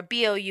Bora Bora.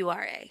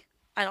 Boura.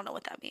 I don't know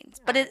what that means,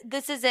 but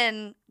this is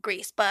in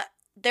Greece. But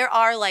there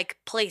are like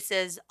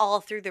places all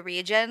through the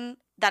region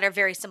that are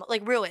very similar,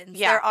 like ruins.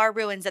 Yeah. There are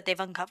ruins that they've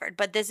uncovered,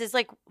 but this is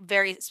like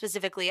very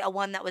specifically a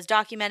one that was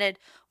documented.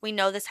 We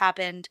know this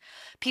happened.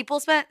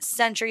 People spent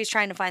centuries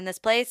trying to find this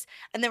place,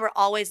 and they were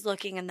always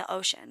looking in the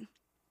ocean.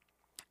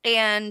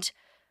 And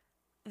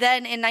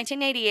then in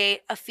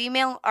 1988, a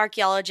female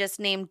archaeologist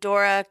named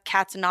Dora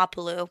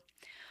Katsinopoulou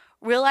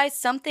realized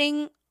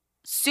something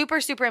super,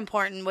 super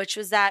important, which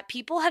was that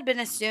people had been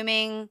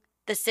assuming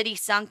the city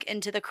sunk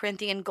into the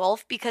Corinthian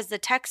Gulf because the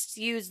texts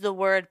used the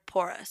word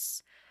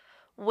porous,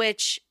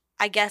 which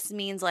I guess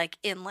means like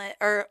inlet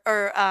or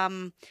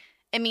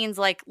it means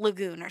like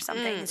lagoon or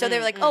something. So they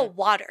were like, oh,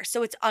 water.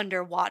 So it's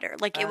underwater.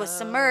 Like it was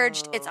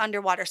submerged. It's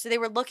underwater. So they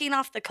were looking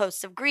off the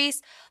coasts of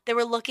Greece. They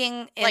were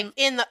looking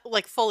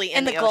fully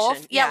in the Gulf.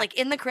 ocean. Yeah, like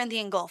in the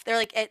Corinthian Gulf. They're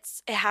like, it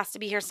has to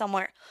be here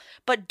somewhere.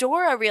 But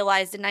Dora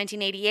realized in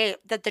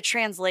 1988 that the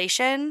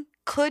translation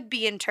could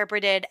be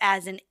interpreted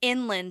as an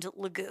inland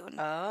lagoon.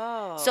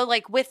 Oh. So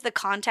like with the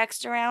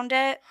context around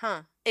it,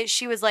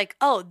 she was like,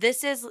 oh,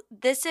 this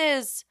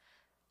is,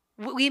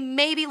 we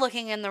may be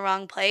looking in the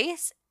wrong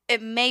place.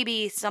 It may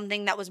be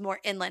something that was more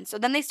inland. So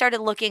then they started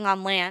looking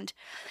on land,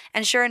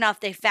 and sure enough,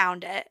 they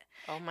found it.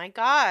 Oh my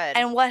God.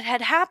 And what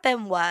had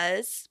happened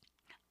was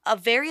a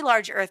very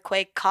large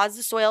earthquake caused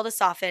the soil to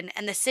soften,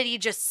 and the city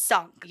just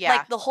sunk. Yeah.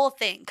 Like the whole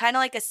thing, kind of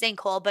like a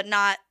sinkhole, but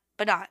not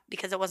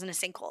because it wasn't a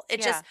sinkhole.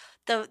 It just,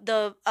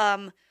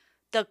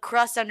 the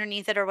crust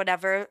underneath it or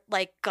whatever,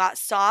 like got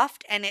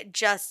soft, and it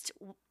just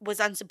was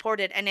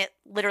unsupported, and it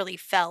literally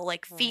fell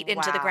like feet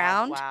into the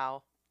ground.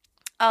 Wow.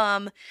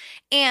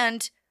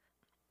 And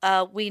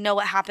we know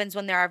what happens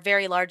when there are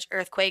very large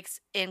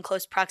earthquakes in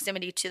close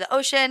proximity to the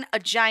ocean. A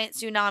giant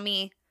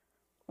tsunami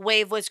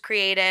wave was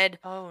created.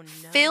 Oh,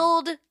 no.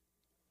 Filled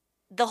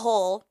the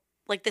hole,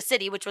 like the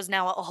city, which was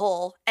now a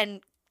hole,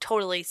 and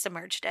totally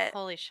submerged it.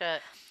 Holy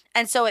shit.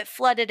 And so it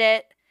flooded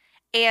it.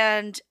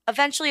 And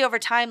eventually over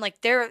time,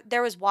 like there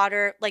was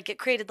water, like it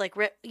created like,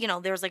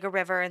 there was like a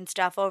river and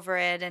stuff over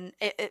it. And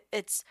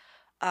it's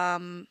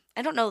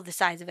I don't know the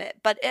size of it,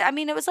 but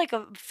it was like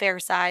a fair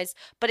size,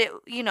 but it,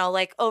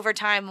 like over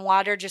time,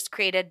 water just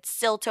created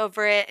silt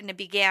over it, and it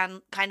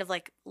began kind of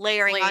like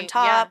layering on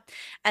top. Yeah.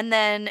 And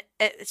then,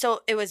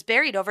 so it was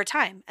buried over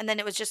time, and then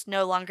it was just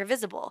no longer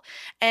visible.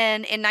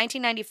 And in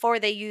 1994,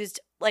 they used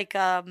like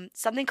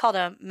something called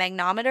a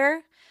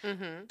magnometer,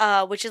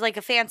 which is like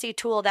a fancy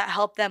tool that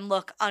helped them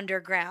look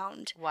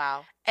underground.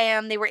 Wow.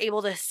 And they were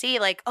able to see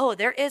like, oh,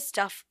 there is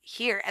stuff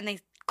here. And they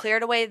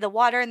cleared away the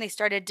water, and they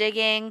started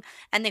digging,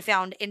 and they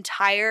found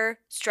entire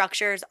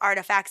structures,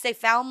 artifacts. They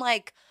found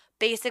like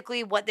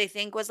basically what they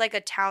think was like a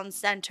town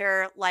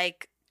center,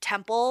 like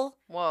temple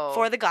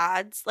for the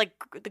gods, like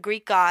the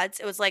Greek gods.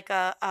 It was like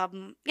a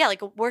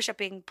like a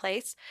worshiping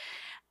place.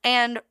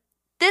 And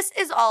this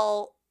is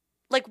all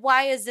like,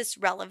 why is this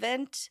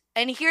relevant?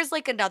 And here's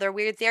like another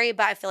weird theory,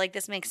 but I feel like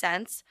this makes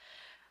sense.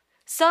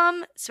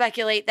 Some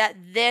speculate that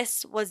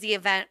this was the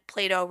event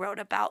Plato wrote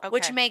about,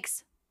 which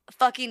makes a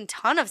fucking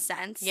ton of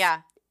sense.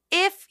 Yeah.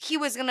 If he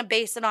was going to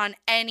base it on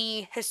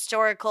any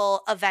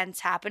historical events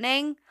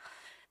happening,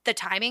 the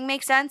timing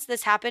makes sense.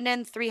 This happened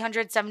in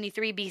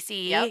 373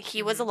 BCE. Yep.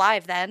 He was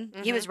alive then.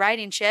 He was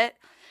writing shit.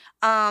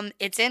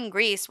 It's in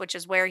Greece, which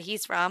is where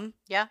he's from.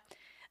 Yeah.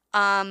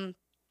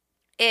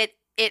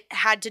 It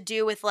had to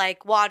do with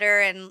like water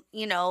and,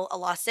 a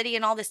lost city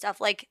and all this stuff.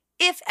 Like,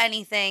 if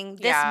anything,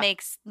 this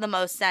makes the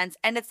most sense.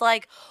 And it's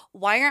like,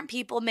 why aren't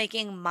people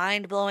making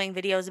mind-blowing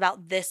videos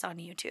about this on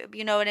YouTube?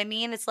 You know what I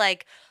mean? It's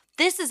like,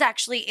 this is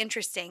actually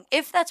interesting.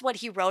 If that's what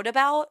he wrote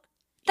about,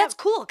 that's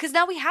cool. Because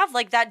now we have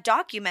like that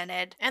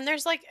documented. And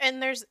there's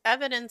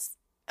evidence.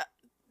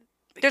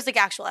 There's like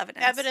actual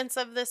evidence. Evidence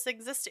of this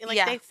existing.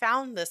 Like they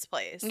found this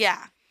place.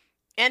 Yeah.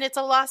 And it's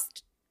a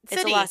lost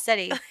city. It's a lost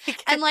city.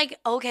 And like,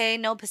 okay,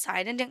 no,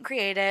 Poseidon didn't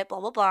create it, blah,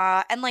 blah,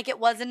 blah. And like, it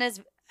wasn't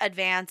as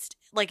advanced,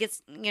 like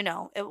it's,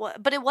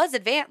 but it was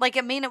advanced. Like,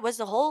 it was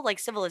the whole like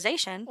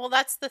civilization. Well,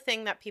 that's the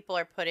thing that people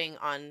are putting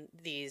on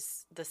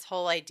this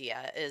whole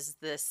idea is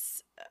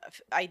this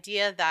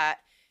idea that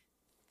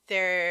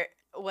there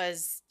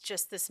was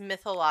just this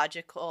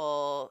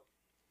mythological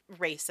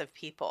race of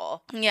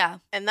people. Yeah.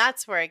 And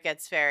that's where it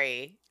gets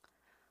very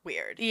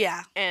weird.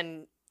 Yeah.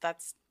 And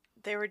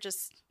they were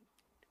just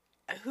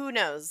Who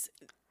knows?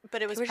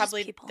 But it was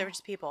probably they were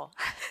just people.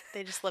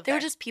 They just lived They there.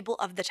 were just people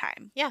of the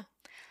time. Yeah.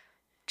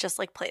 Just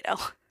like Plato.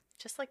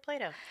 Just like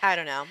Plato. I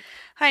don't know.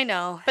 I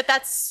know. But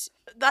that's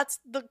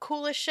the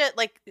coolest shit.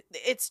 Like,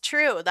 it's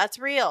true. That's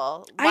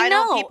real. I Why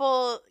know. don't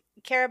people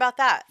care about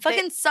that?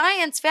 Fucking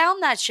science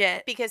found that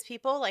shit. Because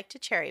people like to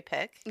cherry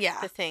pick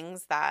the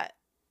things that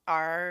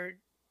are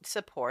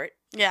support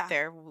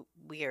their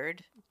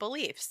weird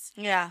beliefs.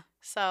 Yeah.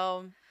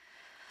 So,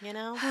 you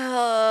know.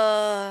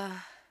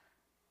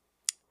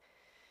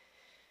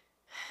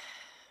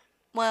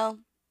 Well,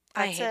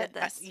 I hated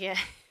this. Yeah.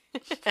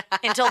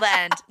 Until the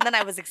end. And then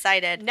I was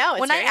excited. No, it's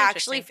when very I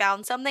actually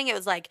found something, it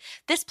was like,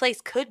 this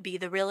place could be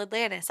the real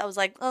Atlantis. I was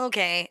like,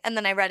 okay. And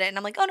then I read it and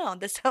I'm like, oh no,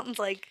 this sounds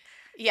like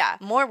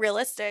more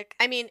realistic.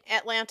 I mean,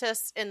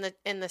 Atlantis in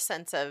the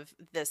sense of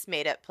this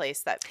made up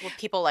place that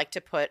people like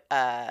to put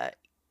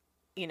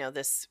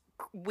this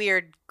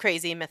weird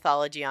crazy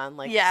mythology on,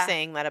 like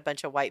saying that a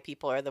bunch of white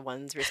people are the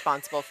ones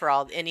responsible for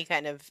any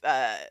kind of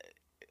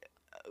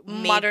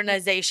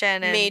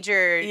modernization and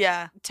major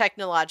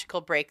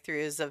technological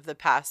breakthroughs of the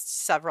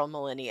past several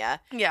millennia.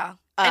 Yeah.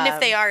 And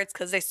if they are, it's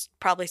because they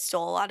probably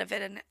stole a lot of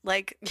it and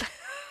like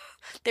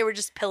they were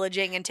just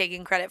pillaging and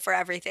taking credit for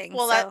everything.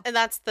 Well,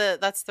 that's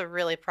the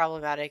really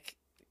problematic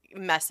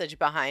message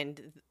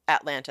behind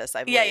Atlantis,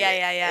 I believe.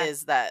 Yeah.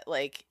 Is that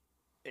like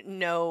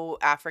no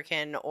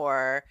African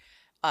or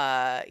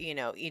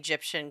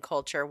Egyptian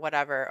culture,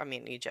 whatever. I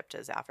mean, Egypt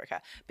is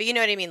Africa, but you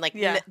know what I mean? Like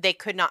they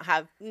could not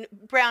have,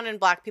 brown and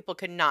black people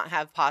could not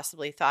have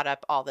possibly thought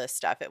up all this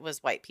stuff. It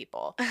was white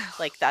people.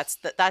 Like that's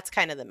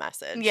kind of the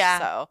message.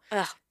 Yeah.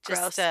 So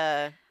just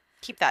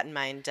keep that in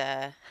mind.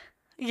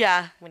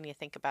 When you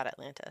think about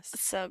Atlantis.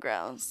 So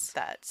gross.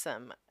 That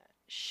some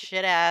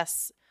shit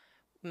ass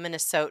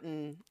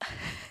Minnesotan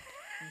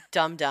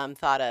dumb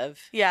thought of.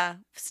 Yeah.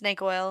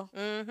 Snake oil.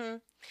 Mm-hmm.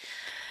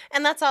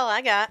 And that's all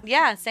I got.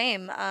 Yeah,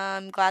 same.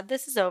 I'm glad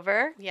this is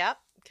over. Yep,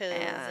 because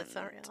it's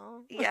not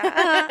real.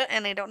 Yeah,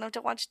 and I don't have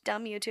to watch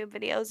dumb YouTube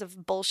videos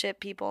of bullshit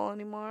people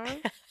anymore.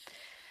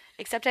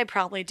 Except I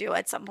probably do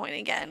at some point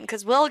again,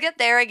 because we'll get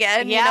there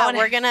again. Yeah, you know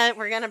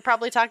we're gonna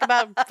probably talk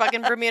about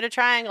fucking Bermuda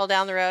Triangle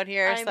down the road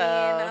here. I mean,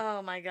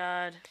 oh my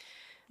god,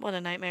 what a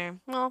nightmare.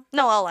 Well,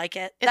 no, I'll like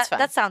it. It's fun.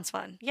 That sounds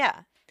fun.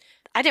 Yeah.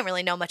 I didn't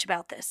really know much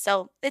about this,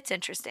 so it's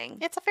interesting.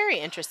 It's very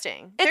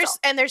interesting.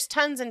 There's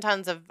tons and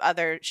tons of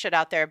other shit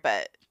out there,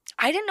 but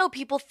I didn't know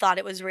people thought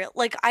it was real.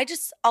 Like, I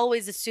just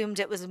always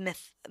assumed it was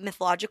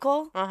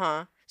mythological.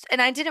 Uh-huh.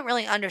 And I didn't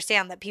really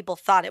understand that people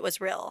thought it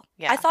was real.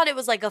 Yeah. I thought it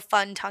was like a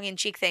fun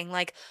tongue-in-cheek thing,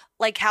 like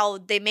how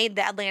they made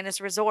the Atlantis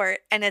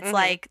resort, and it's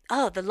like,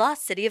 oh, the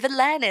lost city of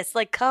Atlantis,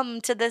 like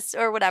come to this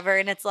or whatever,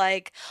 and it's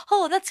like,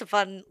 oh, that's a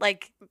fun,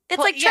 like it's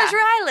like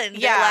Treasure Island.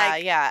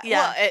 Yeah.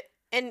 Well,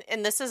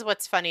 And this is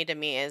what's funny to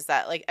me is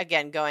that, like,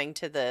 again, going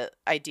to the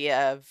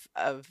idea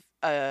of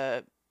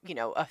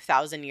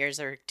 1,000 years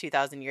or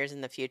 2,000 years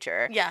in the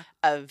future,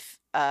 of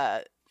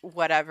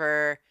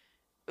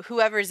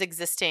whoever's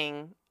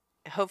existing,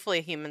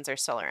 hopefully humans are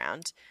still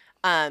around,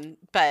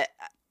 but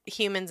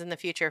humans in the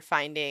future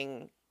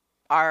finding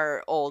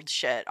our old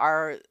shit,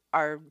 our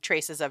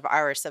traces of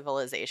our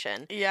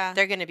civilization,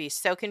 they're going to be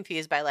so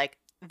confused by like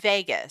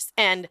Vegas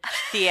and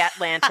the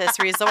Atlantis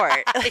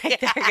resort. Like,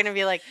 they're going to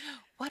be like,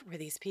 what were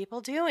these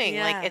people doing?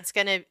 Yeah. Like, it's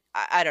going to,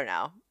 I don't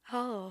know.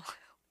 Oh,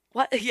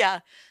 what? Yeah.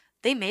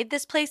 They made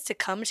this place to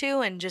come to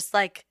and just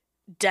like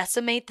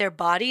decimate their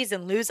bodies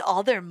and lose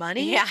all their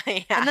money. Yeah.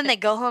 And then they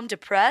go home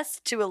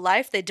depressed to a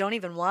life they don't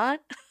even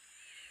want.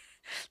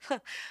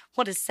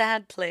 What a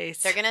sad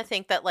place. They're going to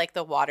think that like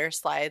the water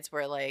slides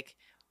were like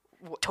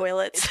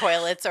toilets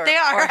or they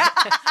are.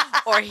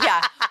 or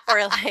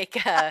like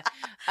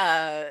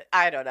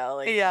I don't know,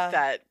 like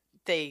that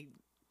they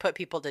put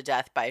people to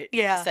death by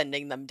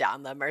sending them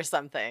down them or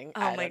something.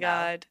 Oh my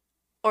god.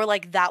 Or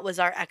like that was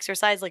our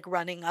exercise, like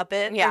running up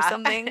it or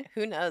something.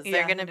 Who knows?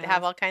 They're going to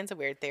have all kinds of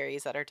weird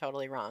theories that are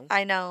totally wrong.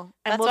 I know.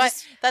 And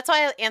that's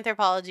why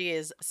anthropology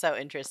is so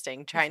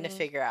interesting, trying to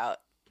figure out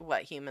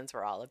what humans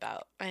were all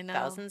about. I know.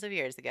 Thousands of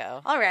years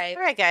ago. All right,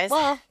 guys.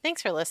 Well,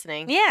 thanks for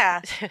listening.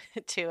 Yeah.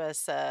 To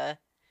us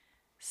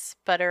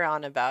sputter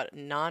on about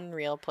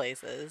non-real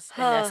places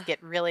and us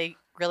get really,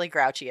 really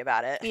grouchy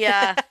about it.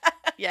 Yeah.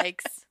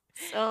 Yikes.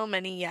 So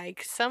many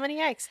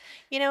yikes.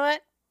 You know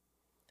what?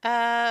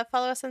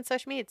 Follow us on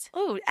social medias.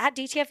 Oh, at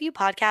DTFU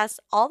Podcast,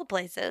 all the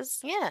places.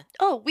 Yeah.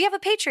 Oh, we have a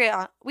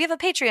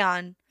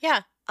Patreon.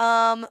 Yeah.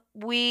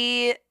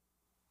 We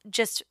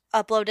just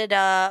uploaded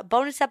a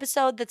bonus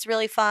episode that's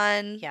really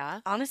fun. Yeah.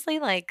 Honestly,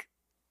 like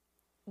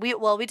we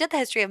did the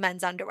history of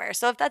men's underwear.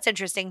 So if that's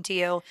interesting to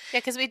you. Yeah,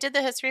 because we did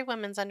the history of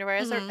women's underwear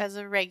as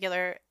a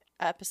regular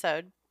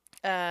episode.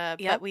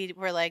 But we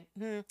were like,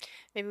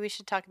 maybe we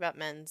should talk about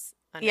men's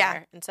underwear.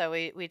 Yeah. And so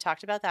we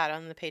talked about that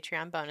on the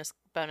Patreon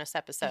bonus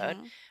episode.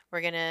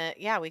 We're gonna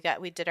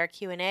we did our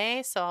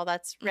Q&A, so all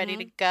that's ready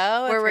to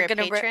go.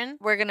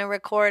 We're gonna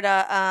record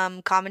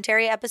a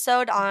commentary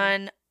episode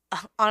on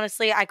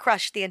honestly, I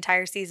crushed the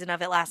entire season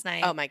of it last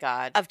night. Oh my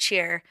god. Of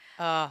Cheer.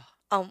 Oh.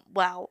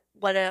 Wow.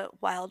 What a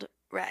wild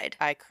ride.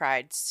 I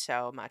cried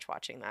so much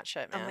watching that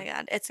shit, man. Oh my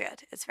God. It's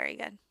good. It's very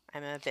good.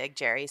 I'm a big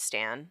Jerry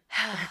stan.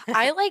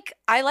 I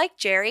like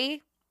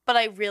Jerry, but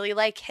I really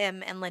like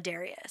him and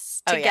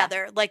Ladarius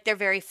together. Like they're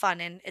very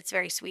fun and it's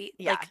very sweet.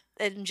 Yeah. Like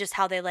and just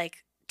how they like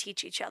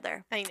teach each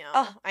other. I know.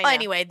 Oh, I know.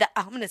 Anyway,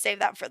 I'm gonna save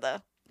that for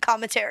the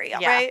commentary,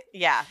 Yeah, right?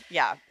 Yeah.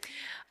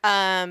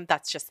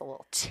 That's just a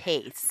little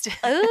taste.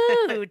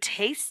 Ooh,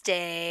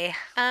 tasty.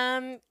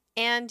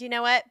 And you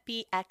know what?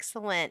 Be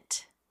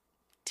excellent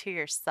to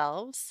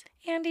yourselves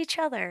And each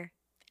other.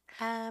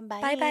 Bye.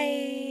 Bye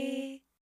bye.